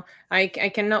fan now. I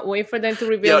cannot wait for them to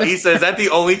reveal. He says, is that the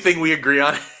only thing we agree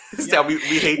on? That we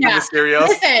hate the Mysterios.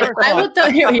 Listen, I will tell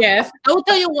you, I will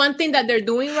tell you one thing that they're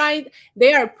doing right.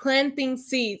 They are planting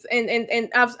seeds. And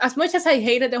as much as I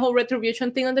hated the whole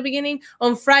Retribution thing on the beginning,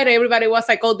 on Friday, everybody was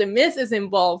like, oh, The Miz is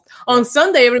involved. On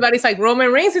Sunday, everybody's like,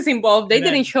 Roman Reigns is involved. They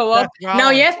didn't show up.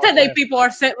 Now, yesterday, people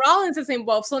are Seth Rollins is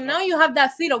involved. So now you have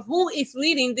that seed of who is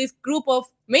leading this group of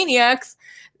maniacs.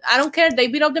 I don't care. They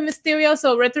beat up the Mysterio,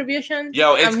 so Retribution.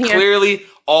 Yo, it's clearly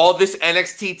all this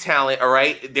NXT talent, all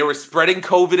right? They were spreading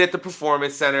COVID at the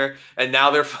Performance Center, and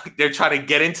now they're trying to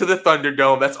get into the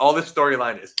Thunderdome. That's all the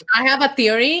storyline is. I have a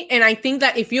theory, and I think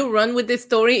that if you run with this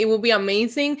story, it will be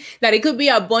amazing. That it could be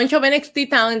a bunch of NXT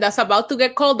talent that's about to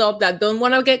get called up that don't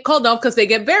want to get called up because they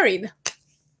get buried.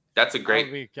 That's a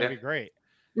great. That'd be great.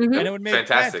 Mm-hmm. And it would make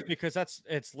Fantastic sense because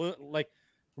it's like,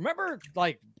 remember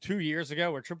like 2 years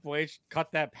ago where Triple H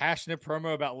cut that passionate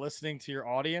promo about listening to your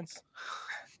audience?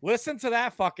 Listen to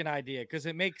that fucking idea because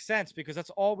it makes sense, because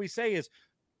that's all we say is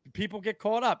people get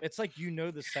caught up. It's like,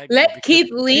 the segment. Let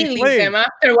Keith Lee lead them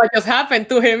after what just happened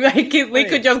to him. Like Keith Lee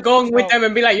could just go with them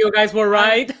and be like, "You guys were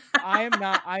right." I'm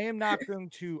not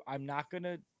going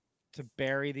to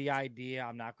bury the idea.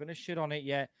 I'm not going to shit on it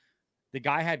yet. The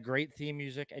guy had great theme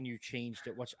music, and you changed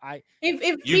it. Which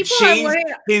you changed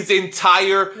his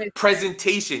entire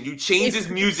presentation. You changed his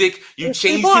music. You changed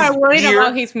his people are worried gear.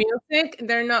 about his music.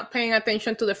 They're not paying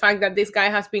attention to the fact that this guy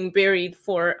has been buried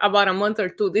for about a month or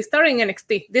two. This started in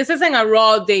NXT. This isn't a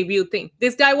Raw debut thing.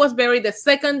 This guy was buried the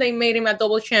second they made him a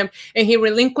double champ, and he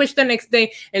relinquished the next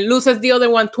day and loses the other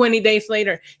one 20 days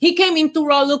later. He came into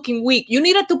Raw looking weak. You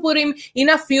needed to put him in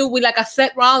a feud with like a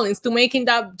Seth Rollins to make him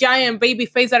that giant baby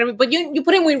face. But you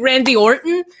put him with Randy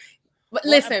Orton. But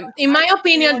listen, in my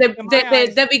opinion,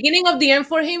 the beginning of the end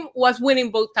for him was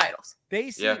winning both titles. They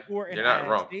see Orton. You're not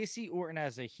wrong. They see Orton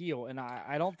as a heel, and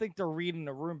I don't think they're reading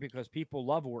the room because people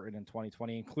love Orton in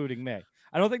 2020, including me.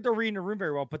 I don't think they're reading the room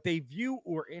very well, but they view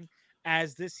Orton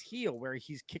as this heel where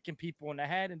he's kicking people in the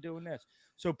head and doing this.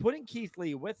 So putting Keith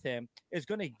Lee with him is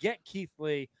going to get Keith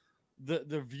Lee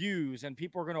the views, and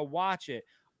people are going to watch it.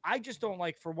 I just don't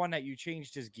like, for one, that you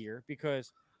changed his gear,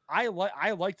 because I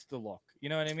liked the look. You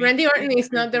know what I mean? Randy Orton is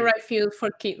not the right field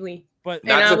for Keith Lee. But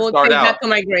and I will take that to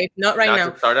my grave. Not right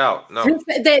now. To start out, no.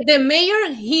 The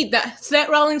major heat that Seth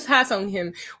Rollins has on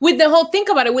him with the whole, think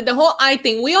about it, with the whole eye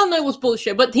thing, we all know it was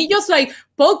bullshit, but he just like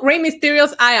poked Rey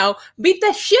Mysterio's eye out, beat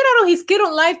the shit out of his kid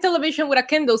on live television with a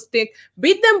kendo stick,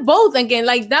 beat them both again.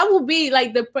 Like that would be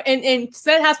like and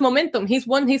Seth has momentum. He's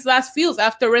won his last feuds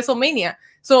after WrestleMania.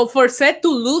 So for Seth to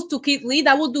lose to Keith Lee,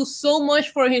 that would do so much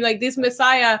for him. Like this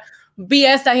Messiah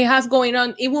BS that he has going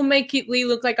on, it will make Keith Lee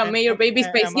look like a major baby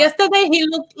face. Yesterday, he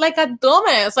looked like a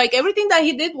dumbass. Like everything that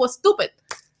he did was stupid.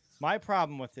 My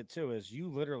problem with it too is you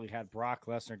literally had Brock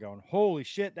Lesnar going, "Holy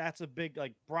shit, that's a big,"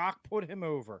 like Brock put him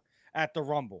over at the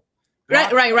Rumble.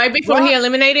 Right before he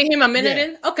eliminated him a minute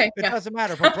in. Okay, it doesn't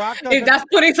matter. But Brock if that's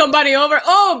putting somebody over,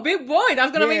 oh, big boy,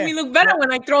 that's gonna make me look better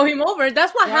when I throw him over.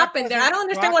 That's what happened there. I don't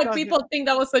understand why people think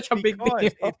that was such a big deal.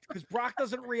 Because Brock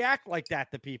doesn't react like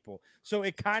that to people. So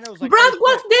it kind of was like Brock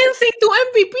was dancing to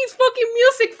MVP's fucking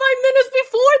music 5 minutes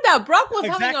before that. Brock was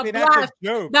having a blast.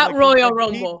 That Royal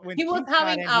Rumble. He was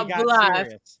having a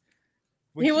blast.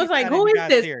 He was like, "Who is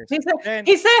this?"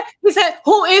 He said,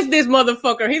 "Who is this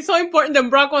motherfucker?" He's so important. Then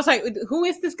Brock was like, "Who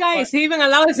is this guy? Is he even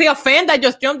allowed? Is he a fan that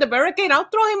just jumped the barricade? I'll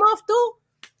throw him off too."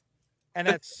 And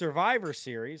at Survivor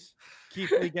Series, Keith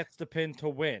Lee gets the pin to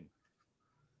win.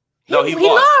 No, he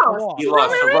lost. He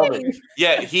lost to Roman.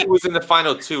 Yeah, he was in the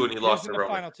final two, and he lost to Roman.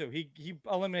 Final two. He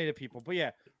eliminated people, but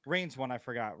yeah, Reigns won. I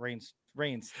forgot Reigns.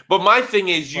 But my thing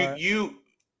is, you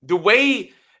the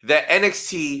way that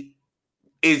NXT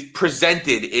is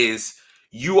presented is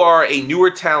you are a newer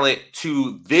talent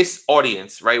to this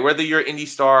audience, right? Whether you're Indie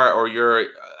Star or you're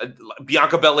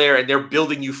Bianca Belair and they're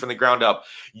building you from the ground up,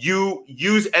 you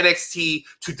use NXT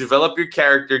to develop your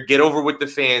character, get over with the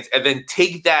fans, and then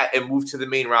take that and move to the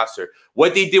main roster.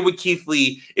 What they did with Keith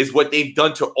Lee is what they've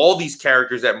done to all these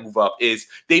characters that move up is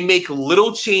they make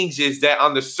little changes that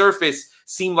on the surface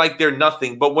seem like they're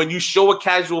nothing. But when you show a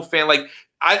casual fan, like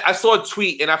I saw a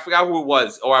tweet and I forgot who it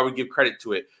was, or I would give credit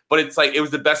to it, but it's like, it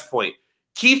was the best point.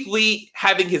 Keith Lee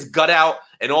having his gut out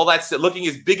and all that stuff, looking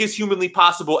as big as humanly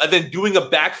possible, and then doing a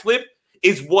backflip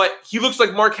is what he looks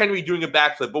like. Mark Henry doing a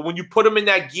backflip. But when you put him in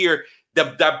that gear,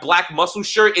 that black muscle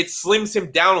shirt, it slims him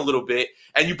down a little bit.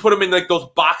 And you put him in like those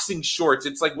boxing shorts.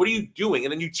 It's like, what are you doing?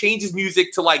 And then you change his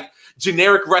music to like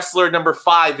generic wrestler number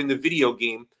 5 in the video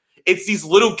game. It's these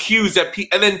little cues that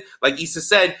and then, like Issa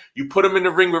said, you put him in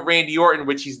the ring with Randy Orton,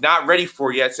 which he's not ready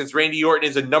for yet, since Randy Orton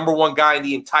is the number 1 guy in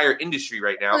the entire industry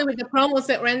right now. With the promos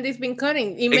that Randy's been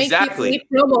cutting, it makes it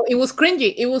promo. It was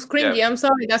cringy. Yeah. I'm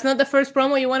sorry, that's not the first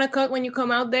promo you want to cut when you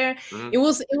come out there. Mm-hmm. It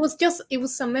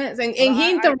was a mess. And he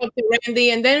interrupted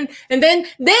Randy, and then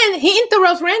he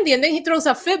interrupts Randy, and then he throws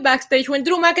a fit backstage when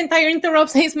Drew McIntyre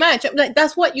interrupts his match. Like,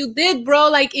 that's what you did, bro.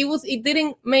 Like it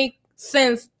didn't make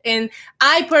sense. And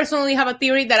I personally have a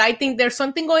theory that I think there's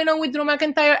something going on with Drew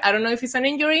McIntyre. I don't know if it's an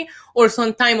injury or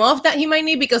some time off that he might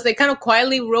need, because they kind of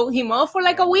quietly wrote him off for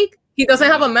like a week. He doesn't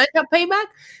have a match at Payback.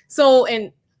 So,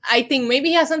 and I think maybe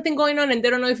he has something going on and they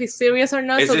don't know if it's serious or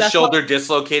not. Is so his that's shoulder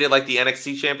dislocated like the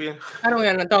NXT champion? I don't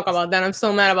want to talk about that. I'm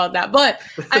so mad about that. But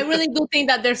I really do think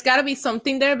that there's got to be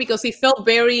something there, because it felt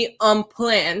very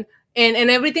unplanned. And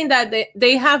everything that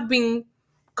they have been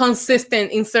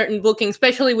consistent in certain bookings,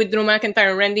 especially with Drew McIntyre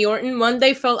and Randy Orton.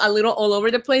 Monday felt a little all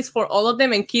over the place for all of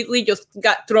them, and Keith Lee just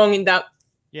got thrown in that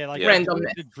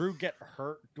randomness. Did Drew get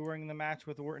hurt during the match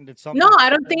with Orton? Did something? No, I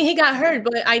don't think he got hurt,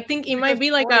 but I think it might be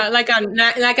like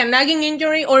a nagging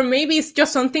injury, or maybe it's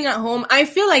just something at home. I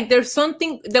feel like there's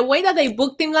something. The way that they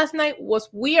booked him last night was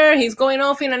weird. He's going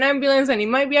off in an ambulance, and it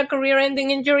might be a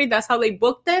career-ending injury. That's how they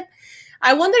booked it.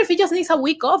 I wonder if he just needs a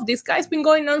week off. This guy's been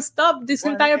going nonstop this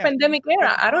entire pandemic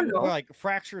era. I don't know. Like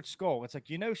fractured skull. It's like,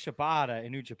 Shibata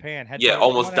in New Japan had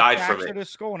almost died from it. Fractured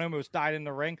his skull and almost died in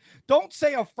the ring. Don't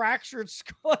say a fractured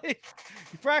skull.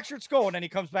 Fractured skull, and then he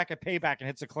comes back at Payback and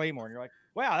hits a Claymore, and you're like,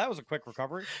 wow, that was a quick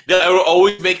recovery. That would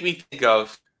always make me think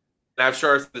of, and I'm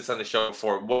sure I've said this on the show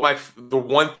before, the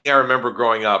one thing I remember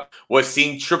growing up was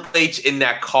seeing Triple H in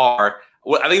that car.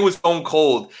 I think it was Stone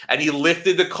Cold, and he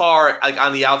lifted the car like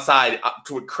on the outside up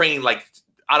to a crane, like,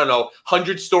 I don't know,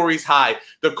 100 stories high.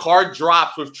 The car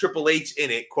drops with Triple H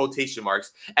in it, quotation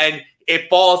marks, and it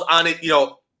falls on it,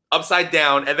 upside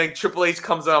down. And then Triple H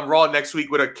comes on Raw next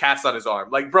week with a cast on his arm.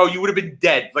 Like, bro, you would have been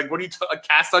dead. Like, what are you a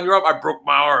cast on your arm? I broke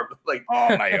my arm. Like,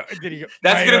 oh my God.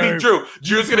 That's going to be Drew.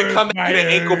 Drew's going to come back in an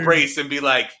ankle brace and be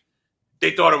like,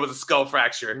 they thought it was a skull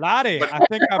fracture. Laddie, I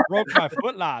think I broke my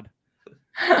foot, lad.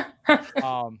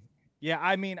 Yeah,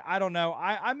 I mean, I don't know.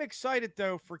 I'm excited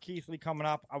though for Keith Lee coming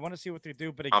up. I want to see what they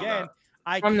do, but again,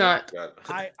 I'm not.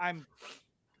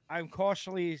 I'm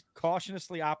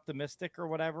cautiously optimistic or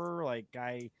whatever. Like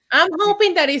I'm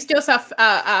hoping that it's just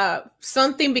a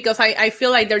something, because I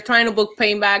feel like they're trying to book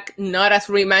Payback not as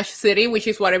rematch city, which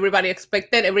is what everybody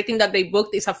expected. Everything that they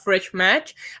booked is a fresh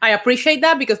match. I appreciate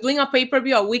that, because doing a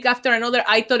pay-per-view a week after another,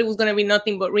 I thought it was going to be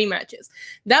nothing but rematches.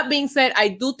 That being said, I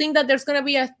do think that there's going to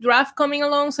be a draft coming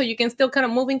along, so you can still kind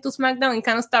of move into SmackDown and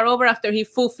kind of start over after he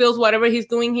fulfills whatever he's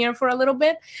doing here for a little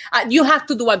bit. You have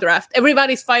to do a draft.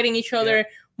 Everybody's fighting each other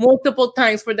multiple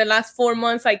times for the last 4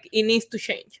 months. Like, it needs to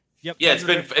change. Yep. Yeah,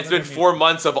 it's been 4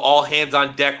 months of all hands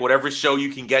on deck. Whatever show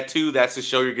you can get to, that's the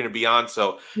show you're going to be on.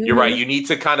 So you're right. You need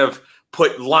to kind of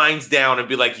put lines down and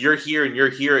be like, you're here and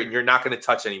you're not going to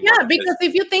touch anymore. Yeah, because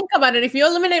if you think about it, if you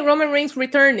eliminate Roman Reigns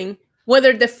returning,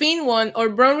 whether the Fiend won or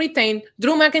Braun retained,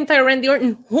 Drew McIntyre, Randy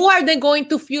Orton, who are they going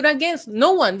to feud against?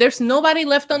 No one. There's nobody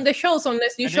left on the shows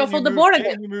unless you shuffle the board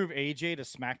again. You move AJ to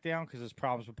SmackDown because there's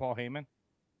problems with Paul Heyman.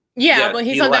 Yeah, but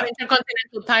he's on that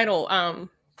Intercontinental title.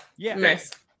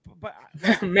 Mess. But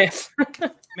mess.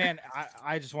 Man,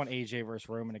 I just want AJ versus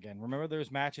Roman again. Remember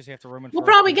those matches after Roman? We'll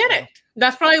probably get it.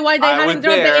 That's probably why they haven't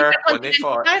dropped the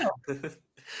Intercontinental title.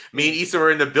 Me and Issa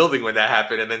were in the building when that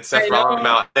happened, and then Seth Rollins came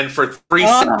out. And for 3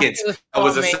 seconds, I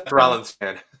was a Seth Rollins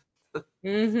fan.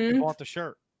 You bought the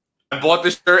shirt. I bought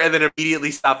the shirt and then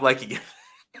immediately stopped liking it.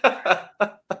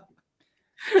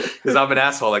 Because I'm an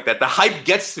asshole like that. The hype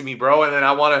gets to me, bro, and then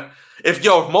I want to. If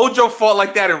Mojo fought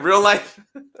like that in real life,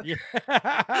 yeah,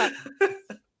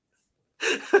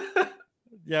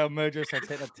 Mojo starts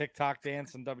hitting a TikTok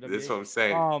dance in WWE. That's what I'm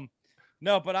saying.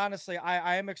 No, but honestly,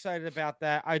 I am excited about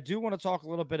that. I do want to talk a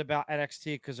little bit about NXT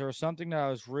because there was something that I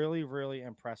was really, really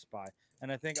impressed by,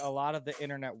 and I think a lot of the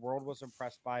internet world was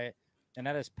impressed by it, and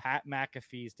that is Pat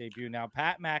McAfee's debut. Now,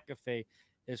 Pat McAfee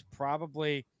is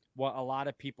probably what a lot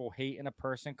of people hate in a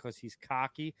person because he's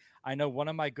cocky. I know one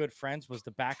of my good friends was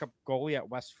the backup goalie at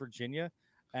West Virginia,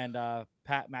 and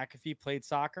Pat McAfee played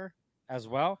soccer as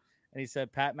well. And he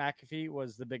said Pat McAfee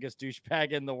was the biggest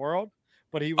douchebag in the world,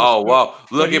 but he was wow.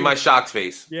 Look at my shocked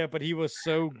face. Yeah, but he was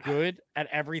so good at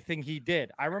everything he did.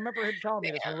 I remember him telling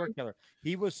me this when we worked together.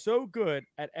 He was so good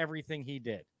at everything he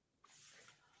did.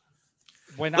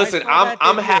 Listen,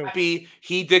 I'm happy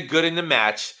he did good in the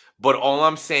match, but all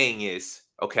I'm saying is,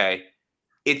 okay,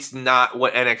 it's not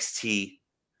what NXT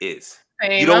is.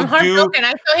 You don't do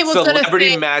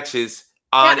celebrity matches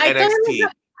on NXT.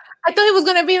 I thought it was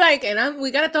gonna be like, and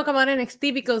we gotta talk about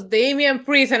NXT because Damian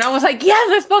Priest, and I was like, yes,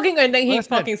 let's fucking go. And then he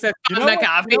fucking said, come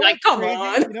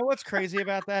on. You know what's crazy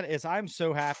about that is I'm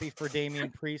so happy for Damian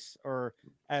Priest, or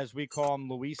as we call him,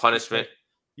 Luis Punishment.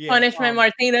 Punishment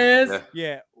Martinez.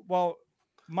 Yeah. Well,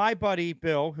 my buddy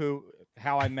Bill,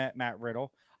 how I met Matt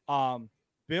Riddle,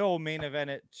 Bill main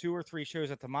evented 2 or 3 shows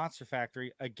at the Monster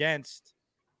Factory against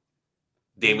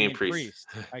Damian Priest.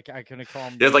 I couldn't call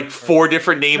him. There's like 4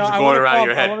 different names going around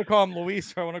your head. I want to call him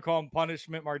Luis, or I want to call him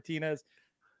Punishment Martinez.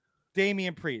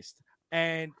 Damian Priest.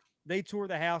 And they tore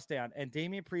the house down. And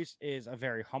Damian Priest is a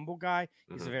very humble guy.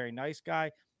 He's a very nice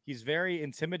guy. He's very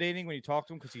intimidating when you talk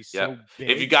to him because he's so big.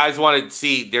 If you guys want to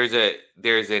see, there's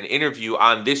an interview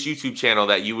on this YouTube channel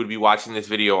that you would be watching this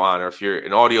video on, or if you're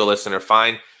an audio listener,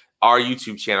 find our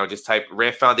YouTube channel. Just type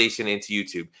Rant Foundation into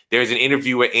YouTube. There's an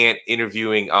interview with Ant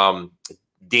interviewing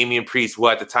Damian Priest, who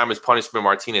at the time was Punishment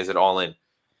Martinez at All In.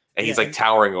 And he's like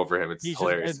towering over him. It's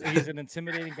hilarious. He's an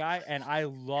intimidating guy, and I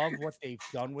love what they've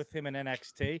done with him in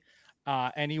NXT.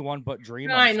 Anyone but Dream.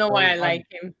 No, I know why I like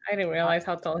him. I didn't realize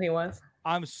how tall he was.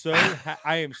 I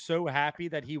am so happy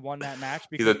that he won that match.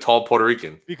 Because he's a tall Puerto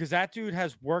Rican. Because that dude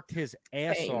has worked his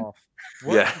ass off.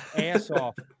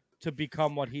 To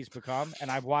become what he's become, and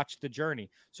I've watched the journey.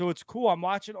 So it's cool. I'm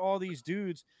watching all these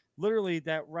dudes literally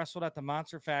that wrestled at the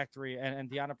Monster Factory and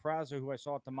Deonna Purrazzo, who I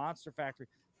saw at the Monster Factory.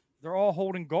 They're all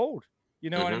holding gold.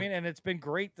 You know what I mean? And it's been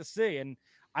great to see. And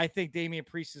I think Damian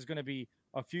Priest is going to be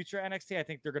a future NXT. I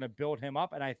think they're going to build him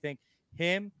up, and I think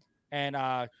him and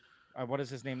what is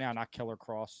his name now? Not Killer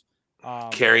Cross.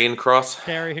 Karrion Kross.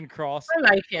 Karrion Kross. I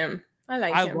like him.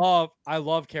 I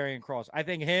love Karrion Kross. I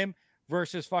think him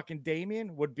versus fucking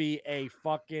Damian would be a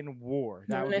fucking war.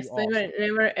 That would be awesome.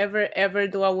 Never, ever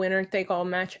do a winner take all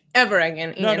match ever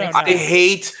again. I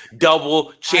hate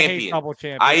double champion.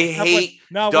 I hate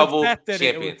double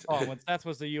champions. When Seth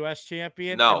was the U.S.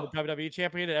 champion, and the WWE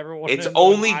champion, and everyone. It's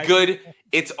only good.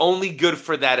 It's only good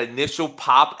for that initial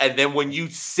pop, and then when you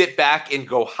sit back and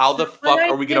go, "How the fuck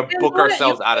are we gonna book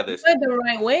ourselves out of this?" The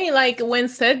right way, like when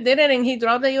Seth did it and he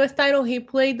dropped the U.S. title, he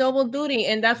played double duty,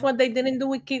 and that's what they didn't do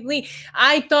with Keith Lee.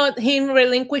 I thought him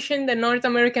relinquishing the North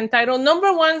American title,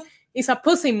 number one, is a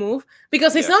pussy move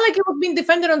because it's not like it was being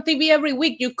defended on TV every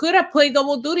week. You could have played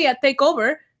double duty at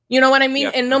TakeOver. You know what I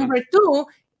mean? And number two,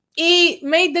 he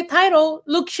made the title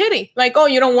look shitty. Like, oh,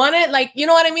 you don't want it? Like, you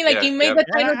know what I mean? Like, he made the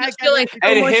title just feel like...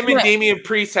 And him and Damian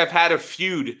Priest have had a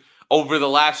feud over the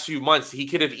last few months. He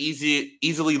could have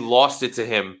easily lost it to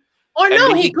him. Or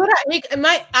no, he could have.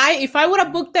 If I would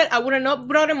have booked that, I would have not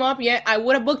brought him up yet. I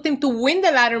would have booked him to win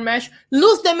the ladder match,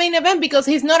 lose the main event because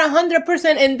he's not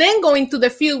 100%, and then go into the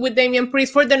field with Damian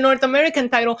Priest for the North American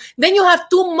title. Then you have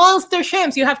 2 monster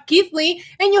champs. You have Keith Lee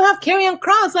and you have Karrion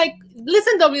Kross. Like,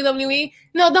 listen, WWE.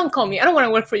 No, don't call me. I don't want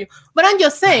to work for you. But I'm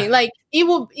just saying, like,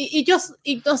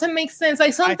 it doesn't make sense.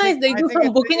 Like, sometimes they do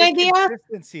some booking ideas.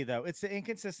 Inconsistency, though. It's the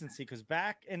inconsistency because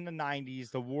back in the 90s,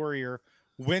 the Warrior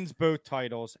wins both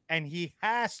titles, and he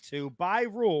has to, by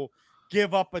rule,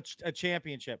 give up a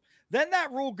championship. Then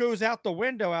that rule goes out the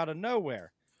window out of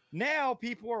nowhere. Now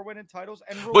people are winning titles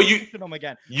and relinquishing them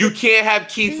again. You can't have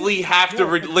Keith Lee have to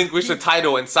relinquish a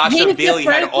title, and Sasha Bailey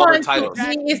had all the titles.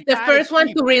 He is the first one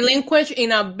to relinquish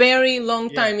in a very long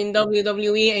time in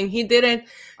WWE, and he did it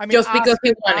just because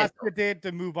he wanted. Asuka did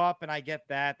to move up, and I get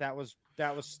that. That was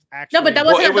actually no, but that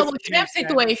wasn't a double champ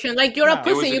situation. Like, you're a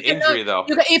pussy. You cannot.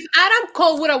 If Adam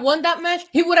Cole would have won that match,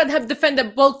 he would have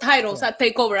defended both titles at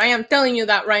TakeOver. I am telling you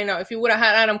that right now. If you would have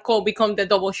had Adam Cole become the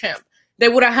double champ, they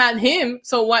would have had him.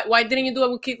 So why didn't you do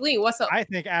it with Keith Lee? What's up? I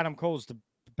think Adam Cole's the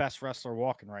best wrestler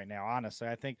walking right now. Honestly,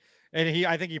 I think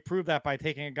he proved that by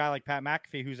taking a guy like Pat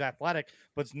McAfee, who's athletic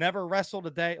but's never wrestled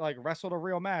a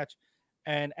real match,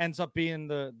 and ends up being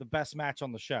the best match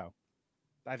on the show.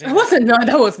 I think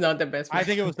that was not the best match. I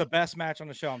think it was the best match on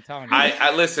the show. I'm telling you.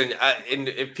 I listen. And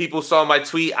if people saw my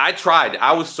tweet, I tried.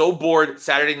 I was so bored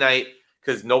Saturday night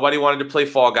because nobody wanted to play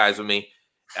Fall Guys with me.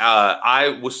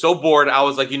 I was so bored. I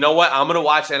was like, you know what? I'm gonna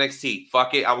watch NXT.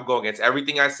 Fuck it. I would go against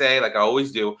everything I say, like I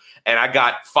always do. And I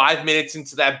got 5 minutes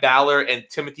into that Balor and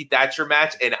Timothy Thatcher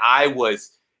match, and I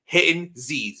was hitting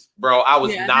Z's, bro. I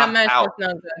was knocked out.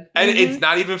 Was and it's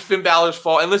not even Finn Balor's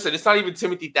fault. And listen, it's not even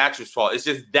Timothy Thatcher's fault. It's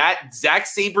just that Zack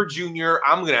Sabre Jr.,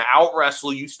 I'm going to out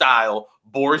wrestle you style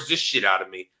bores the shit out of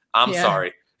me. I'm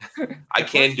sorry. I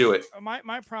can't do it.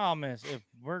 My problem is if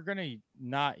we're going to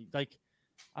not, like,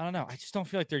 I don't know. I just don't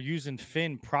feel like they're using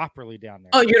Finn properly down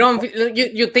there. Oh, you don't?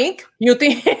 You think? You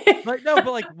think? Like, no,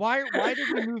 but like, why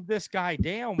did we move this guy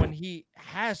down when he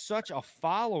has such a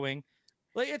following?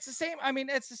 Like, it's the same. I mean,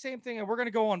 it's the same thing. And we're going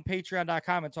to go on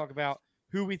patreon.com and talk about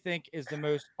who we think is the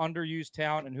most underused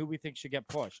talent and who we think should get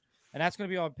pushed. And that's going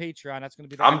to be on Patreon. That's going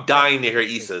to be. I'm dying to hear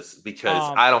Issa's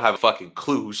because I don't have a fucking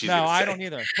clue who she's going to say. No, I don't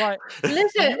either. But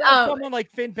listen, someone like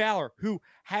Finn Balor, who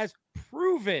has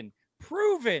proven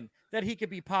proven that he could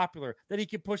be popular, that he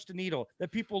can push the needle,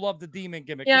 that people love the demon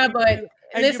gimmick. Yeah, but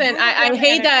listen, I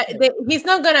hate that he's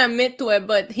not gonna admit to it,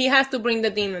 but he has to bring the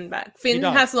demon back. Finn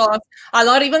has lost a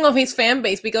lot even of his fan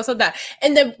base because of that.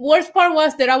 And the worst part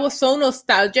was that I was so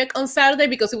nostalgic on Saturday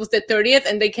because it was the 30th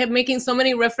and they kept making so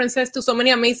many references to so many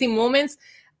amazing moments.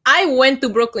 I went to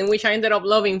Brooklyn, which I ended up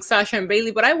loving Sasha and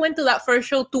Bailey, but I went to that first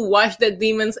show to watch the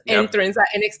Demons entrance at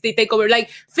NXT TakeOver.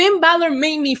 Like, Finn Balor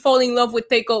made me fall in love with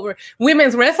TakeOver.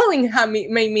 Women's wrestling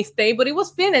made me stay, but it was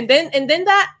Finn. And then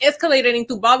that escalated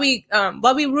into Bobby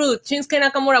Roode, Shinsuke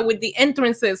Nakamura with the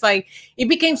entrances. Like, it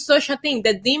became such a thing.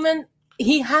 The Demon,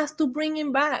 he has to bring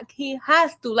him back. He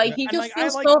has to. Like, he just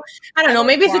feels so, I don't know,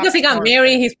 maybe it's because he got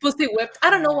married, his pussy whipped. I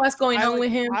don't know what's going on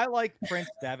with him. I like Prince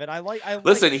Devitt.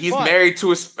 Listen, he's married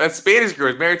to a Spanish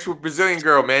girl. He's married to a Brazilian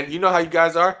girl, man. You know how you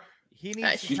guys are. He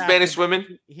needs Spanish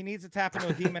women. He needs to tap into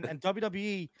a demon. And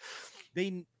WWE,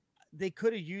 they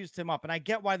could have used him up. And I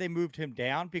get why they moved him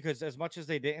down, because as much as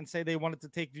they didn't say they wanted to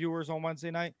take viewers on Wednesday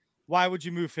night, why would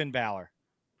you move Finn Balor?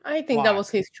 I think that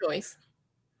was his choice.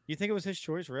 You think it was his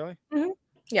choice, really? Mm-hmm.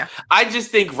 Yeah. I just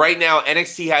think right now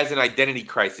NXT has an identity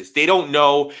crisis. They don't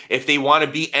know if they want to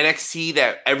be NXT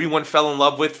that everyone fell in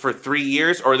love with for 3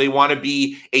 years, or they want to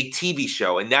be a TV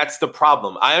show. And that's the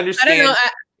problem. I understand. I don't know.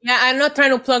 I'm not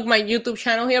trying to plug my YouTube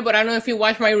channel here, but I don't know if you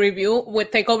watched my review with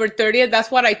TakeOver 30th.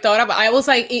 That's what I thought about. I was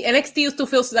like, NXT used to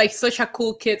feel like such a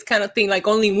cool kids kind of thing. Like,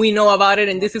 only we know about it,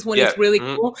 and this is when it's really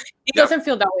cool. It doesn't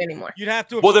feel that way anymore. You'd have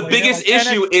to. Well, the biggest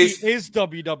issue is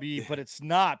WWE, but it's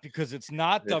not, because it's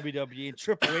not WWE. And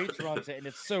Triple H runs it, and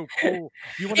it's so cool.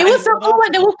 It was so cool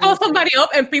when they would call somebody up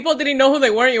and people didn't know who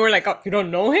they were. You were like, oh, you don't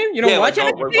know him? You don't watch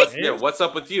it? What's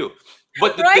up with you?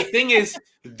 But the thing is,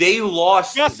 they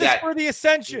lost Justice for the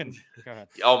Ascension. Go ahead.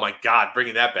 Oh my God,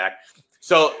 bringing that back.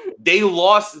 So they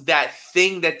lost that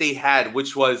thing that they had,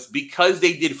 which was because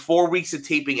they did 4 weeks of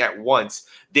taping at once,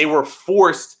 they were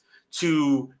forced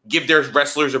to give their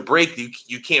wrestlers a break.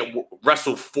 You can't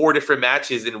wrestle 4 different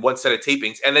matches in one set of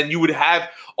tapings. And then you would have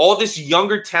all this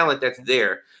younger talent that's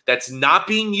there that's not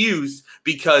being used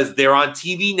because they're on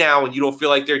TV now and you don't feel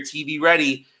like they're TV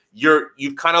ready.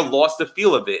 You've kind of lost the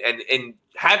feel of it, and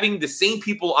having the same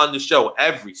people on the show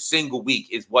every single week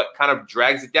is what kind of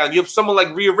drags it down. You have someone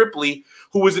like Rhea Ripley,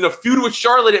 who was in a feud with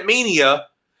Charlotte at Mania,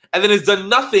 and then has done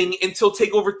nothing until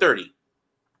TakeOver 30,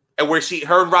 and where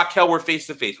her and Raquel were face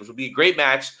to face, which will be a great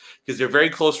match because they're very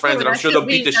close friends, and I'm sure they'll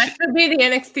beat the shit. That should be the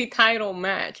NXT title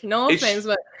match. No offense,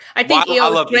 but I think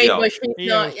Io's great, but she's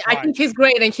not. I think she's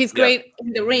great, and she's great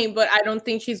in the ring, but I don't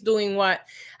think she's doing what.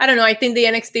 I don't know. I think the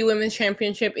NXT Women's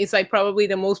Championship is like probably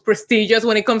the most prestigious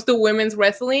when it comes to women's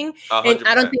wrestling, 100%. And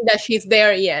I don't think that she's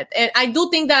there yet. And I do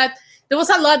think that there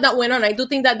was a lot that went on. I do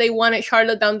think that they wanted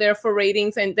Charlotte down there for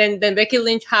ratings, and then Becky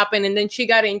Lynch happened, and then she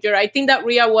got injured. I think that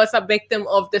Rhea was a victim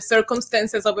of the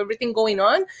circumstances of everything going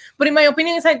on. But in my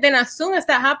opinion, it's like, then as soon as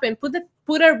that happened,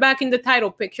 put her back in the title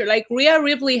picture. Like, Rhea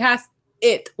Ripley has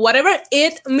it. Whatever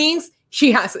it means,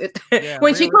 she has it. Yeah,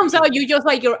 when she comes out, you just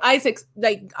like your eyes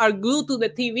are glued to the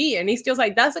TV, and it's just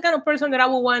like, that's the kind of person that I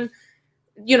would want,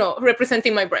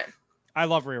 representing my brand. I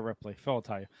love Rhea Ripley. Phil will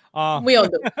tell you. We all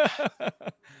do.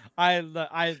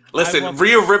 Listen,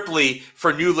 Rhea Ripley,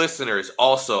 for new listeners,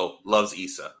 also loves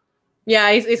Issa.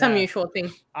 Yeah, it's a mutual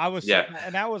thing.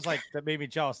 And that was like, that made me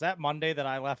jealous. That Monday that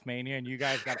I left Mania and you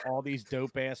guys got all these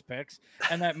dope ass picks,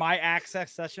 and that my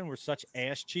access session were such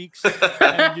ass cheeks,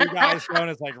 and you guys going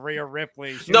as like Rhea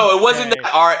Ripley. No, it wasn't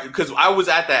that, because I was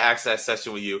at that access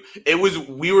session with you.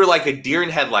 We were like a deer in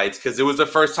headlights because it was the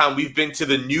first time we've been to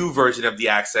the new version of the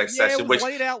access session, which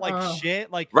laid out like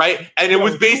shit, like right. And it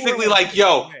was basically like,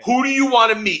 yo, who do you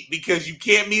want to meet? Because you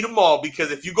can't meet them all. Because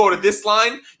if you go to this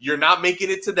line, you're not making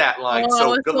it to that line.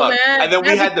 So good luck. And then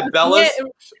we had the Bellas.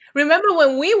 Remember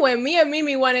when we went, me and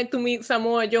Mimi wanted to meet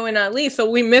Samoa Joe and Ali, so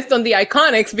we missed on the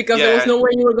Iconics because there was no way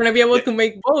you were going to be able to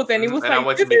make both. And it was I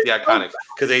went to meet the Iconics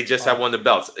because they just have won the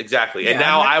belts. Exactly. And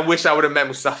now I wish I would have met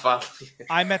Mustafa Ali.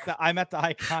 I met the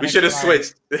Iconics. We should have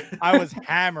switched. I was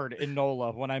hammered in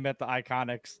NOLA when I met the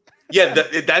Iconics. Yeah,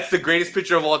 that's the greatest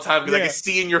picture of all time because I can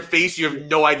see in your face you have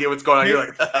no idea what's going on. You're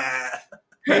like,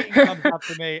 Peyton comes up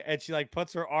to me and she like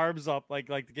puts her arms up like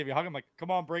to give you a hug. I'm like,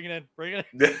 come on, bring it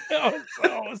in. I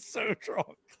was so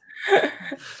drunk.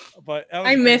 But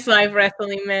I miss live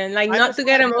wrestling, man. Like, not to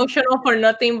get emotional for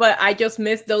nothing, but I just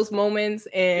miss those moments,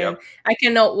 and I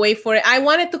cannot wait for it. I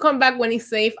wanted to come back when it's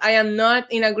safe. I am not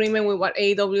in agreement with what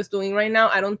AEW is doing right now.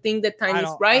 I don't think the time is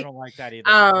right. I don't like that either.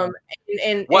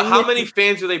 How many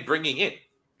fans are they bringing in?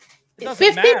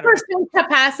 50%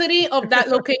 capacity of that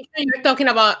location, you're talking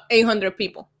about 800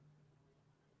 people.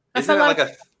 Isn't that like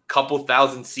a couple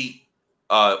thousand seat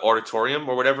auditorium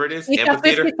or whatever it is. It's a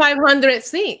Amphitheater. 5,500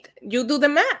 seat. You do the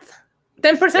math.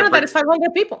 10% of that is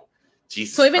 500 people.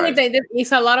 Jesus So even Christ. if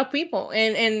it's a lot of people,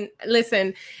 and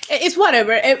listen, it's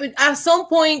whatever. At some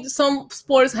point, some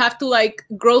sports have to like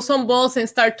grow some balls and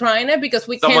start trying it because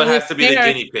Someone can't has to be the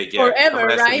guinea pig, yeah. forever,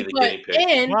 right?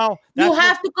 And you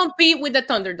have to compete with the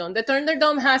Thunderdome. The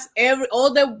Thunderdome has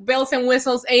all the bells and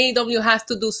whistles. AEW has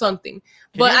to do something,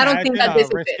 but I don't think that this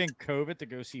is risking it. COVID to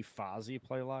go see Fozzy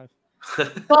play live.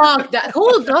 Fuck that!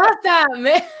 Who does that,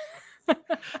 man?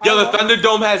 Yo, the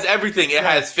Thunderdome has everything. It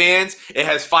has fans. It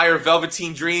has Fire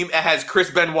Velveteen Dream. It has Chris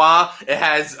Benoit. It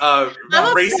has I'm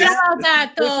upset about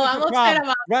that, though. I'm upset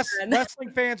about that.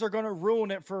 Wrestling fans are going to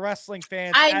ruin it for wrestling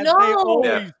fans. I know. They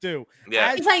always do.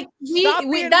 Yeah. It's like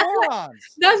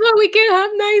that's why we can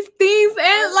have nice things.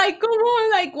 And like, come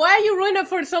on, like, why are you ruining it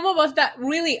for some of us that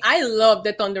really? I love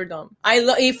the Thunderdome.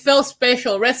 It felt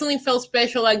special. Wrestling felt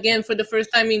special again for the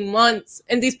first time in months,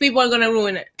 and these people are gonna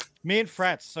ruin it. Me and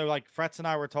Fretz, so like Fretz and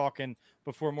I were talking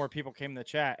before more people came in the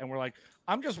chat, and we're like,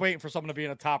 I'm just waiting for someone to be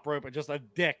in a top rope and just a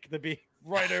dick to be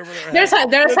right over there. There's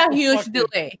a huge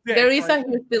delay. There is a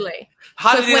huge delay.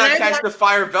 How did he not catch the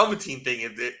Fire Velveteen thing?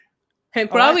 He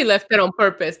probably left it on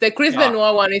purpose. The Chris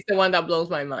Benoit one is the one that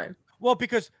blows my mind. Well,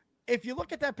 because if you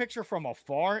look at that picture from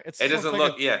afar, it doesn't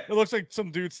look. It looks like some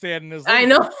dude standing his. I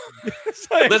know.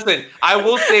 Listen, I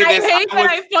will say this. I hate that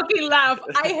I fucking laugh.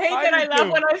 I hate that I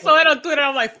laugh when I saw it on Twitter.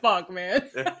 I'm like, fuck, man.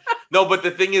 No, but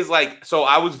the thing is, like, so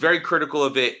I was very critical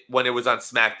of it when it was on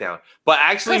SmackDown, but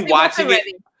actually watching it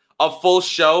a full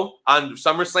show on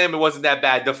SummerSlam, it wasn't that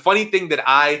bad. The funny thing that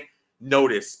I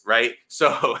noticed, right?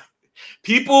 So.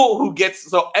 People who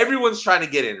everyone's trying to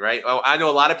get in, right? I know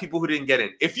a lot of people who didn't get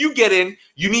in. If you get in,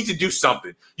 you need to do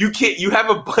something. You have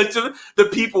a bunch of the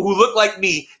people who look like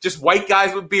me, just white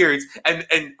guys with beards.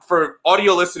 And for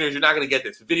audio listeners, you're not going to get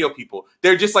this. Video people,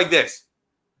 they're just like this.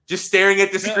 Just staring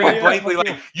at the screen blankly,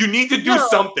 like you need to do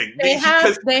something. They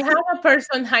have a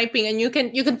person hyping, and you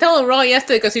can tell on Raw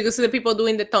yesterday because you can see the people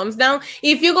doing the thumbs down.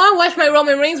 If you go and watch my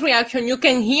Roman Reigns reaction, you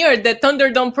can hear the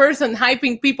Thunderdome person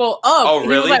hyping people up. Oh,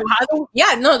 really? Like,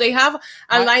 they have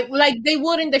a like they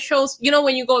would in the shows. You know,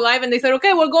 when you go live and they said,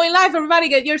 "Okay, we're going live. Everybody,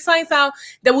 get your signs out."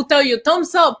 They will tell you,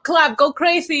 "Thumbs up, clap, go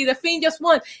crazy." The Fiend just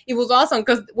won. It was awesome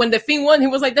because when the Fiend won, he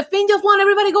was like, "The Fiend just won.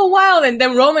 Everybody go wild!" And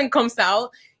then Roman comes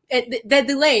out. The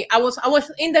delay, I was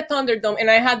in the Thunderdome and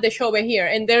I had the show over here,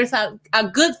 and there's a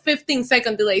good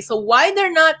 15-second delay. So why they're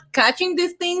not catching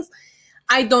these things,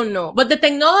 I don't know. But the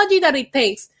technology that it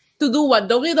takes to do what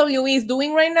WWE is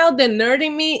doing right now, the nerd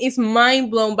in me is mind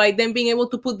blown by them being able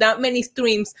to put that many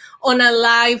streams on a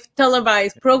live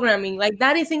televised programming. Like,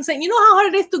 that is insane. You know how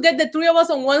hard it is to get the three of us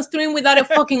on one stream without it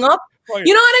fucking up?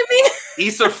 You know what I mean?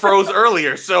 Issa froze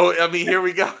earlier, so I mean, here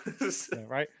we go.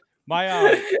 Right.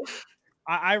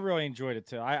 I really enjoyed it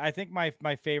too. I think my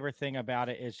favorite thing about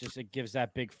it is just it gives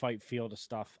that big fight feel to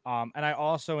stuff. And I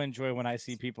also enjoy when I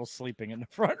see people sleeping in the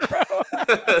front row.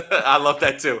 I love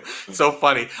that too. So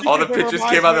funny. All the pictures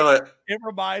came out. They're like, it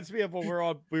reminds me of when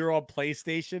we were on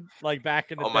PlayStation, like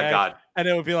back in the day. Oh my god! And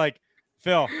it would be like,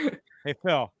 Phil, hey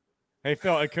Phil,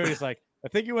 and Cody's like, I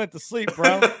think you went to sleep,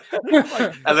 bro.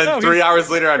 Like, and then 3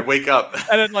 hours later, I'd wake up.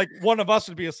 And then, like, one of us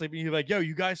would be asleep, and he'd be like, yo,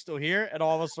 you guys still here? And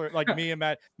all of us, are, like, me and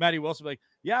Matty Wilson, would be like,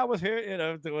 yeah, I was here, you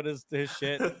know, doing his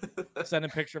shit, sending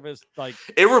a picture of his, like.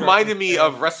 It reminded me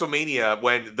of WrestleMania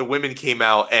when the women came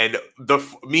out, and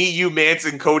me, you, Mance,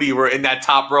 and Cody were in that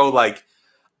top row, like,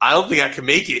 I don't think I can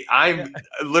make it. I'm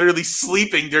literally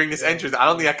sleeping during this entrance. I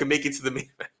don't think I can make it to the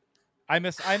main event. I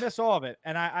miss all of it,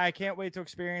 and I can't wait to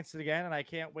experience it again, and I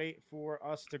can't wait for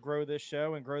us to grow this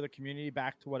show and grow the community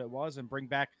back to what it was and bring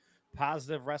back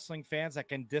positive wrestling fans that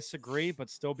can disagree but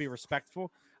still be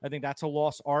respectful. I think that's a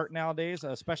lost art nowadays,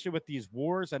 especially with these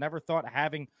wars. I never thought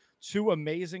having two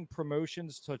amazing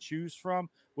promotions to choose from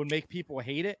would make people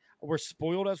hate it. We're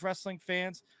spoiled as wrestling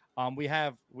fans. We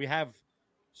have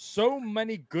so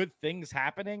many good things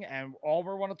happening, and all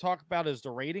we want to talk about is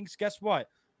the ratings. Guess what?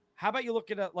 How about you look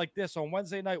at it like this? On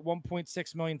Wednesday night,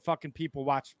 1.6 million fucking people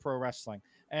watched pro wrestling.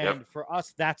 And for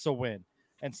us, that's a win.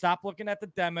 And stop looking at the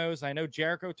demos. I know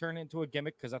Jericho turned it into a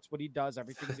gimmick because that's what he does.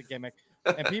 Everything's a gimmick.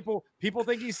 And people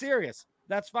think he's serious.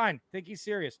 That's fine. Think he's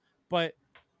serious. But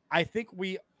I think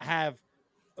we have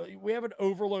an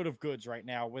overload of goods right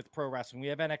now with pro wrestling. We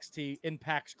have NXT.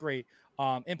 Impact's great.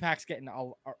 Impact's getting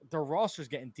their roster's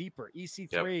getting deeper.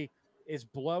 EC3 is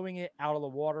blowing it out of the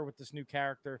water with this new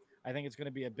character. I think it's going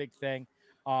to be a big thing.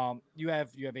 You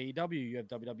have AEW, you have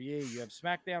WWE, you have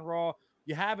SmackDown, Raw.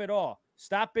 You have it all.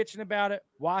 Stop bitching about it.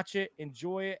 Watch it.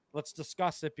 Enjoy it. Let's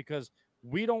discuss it because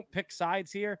we don't pick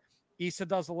sides here. Issa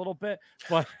does a little bit,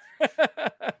 but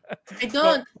I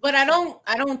don't. But I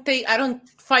don't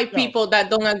fight people that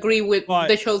don't agree with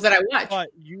the shows that I watch. But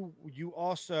you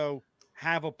also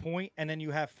have a point, and then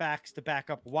you have facts to back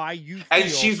up why you feel and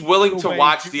she's willing to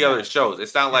watch the other react. shows.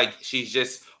 It's not like she's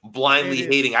just blindly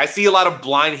hating. I see a lot of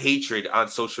blind hatred on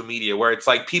social media where it's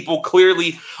like people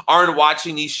clearly aren't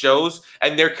watching these shows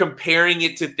and they're comparing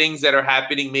it to things that are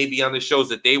happening maybe on the shows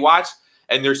that they watch,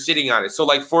 and they're sitting on it. So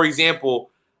like, for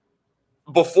example,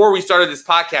 before we started this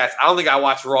podcast, I don't think I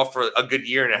watched Raw for a good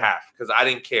year and a half because I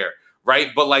didn't care. Right.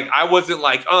 But like, I wasn't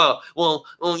like, well,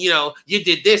 you know, you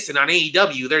did this and on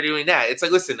AEW, they're doing that. It's like,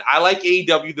 listen, I like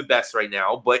AEW the best right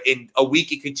now, but in a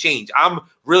week it could change. I'm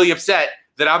really upset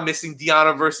that I'm missing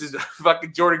Deonna versus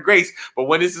fucking Jordan Grace. But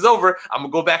when this is over, I'm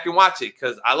going to go back and watch it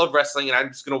because I love wrestling and I'm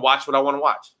just going to watch what I want to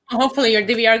watch. Hopefully your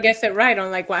DVR gets it right on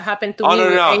like what happened to me.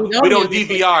 No. We don't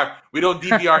DVR. We don't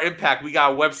DVR Impact. We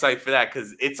got a website for that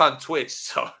because it's on Twitch.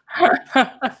 So.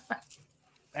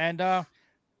 And,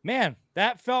 man,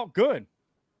 that felt good.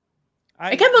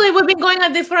 I can't believe we've been going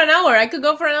at this for an hour. I could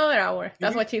go for another hour.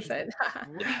 That's what she said.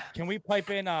 Can we pipe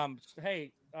in?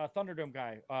 Hey, Thunderdome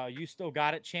guy, you still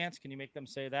got it, Chance? Can you make them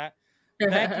say that?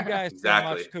 Thank you guys so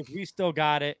much because we still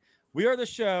got it. We are the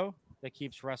show that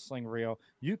keeps wrestling real.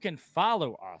 You can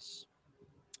follow us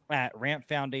at Rant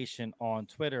Foundation on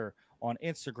Twitter, on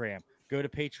Instagram. Go to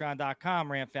patreon.com,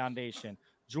 Rant Foundation.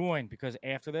 Join because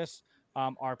after this,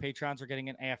 our patrons are getting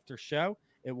an after show.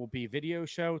 It will be video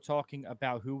show talking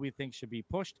about who we think should be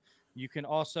pushed. You can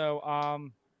also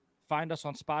find us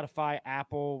on Spotify,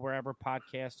 Apple, wherever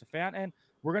podcasts are found. And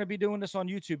we're going to be doing this on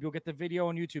YouTube. You'll get the video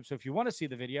on YouTube. So if you want to see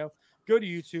the video, go to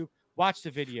YouTube, watch the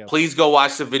video. Please go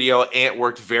watch the video. Ant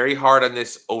worked very hard on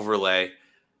this overlay.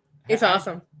 It's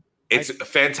awesome. It's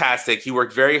fantastic. He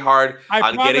worked very hard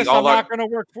on getting all I'm not going to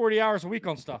work 40 hours a week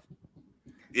on stuff.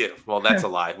 Yeah, well, that's a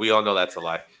lie. We all know that's a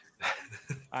lie.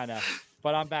 I know.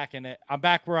 But I'm back in it. I'm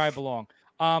back where I belong.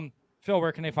 Phil,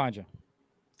 where can they find you?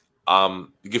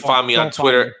 You can find me on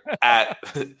Twitter at.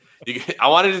 I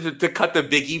wanted to cut the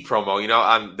Big E promo, you know,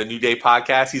 on the New Day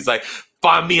podcast. He's like,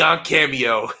 find me on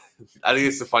Cameo. I think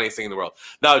it's the funniest thing in the world.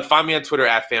 No, find me on Twitter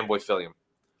at FanboyPhillium.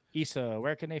 Issa,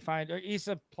 where can they find?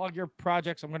 Issa, plug your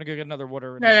projects. I'm gonna go get another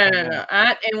water. No.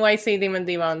 At NYC Demon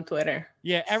Diva on Twitter.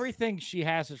 Yeah, everything she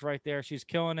has is right there. She's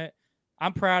killing it.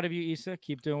 I'm proud of you, Issa.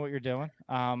 Keep doing what you're doing.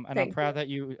 And I'm proud that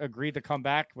you agreed to come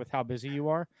back with how busy you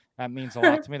are. That means a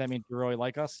lot to me. That means you really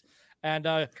like us. And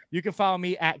you can follow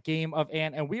me at Game of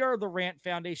Ant. And we are the Rant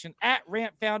Foundation at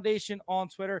Rant Foundation on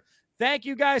Twitter. Thank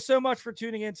you guys so much for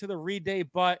tuning into the Read Day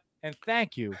Butt. And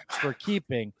thank you for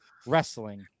keeping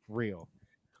wrestling real.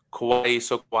 Kawaii,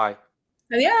 so kawaii.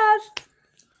 Adios.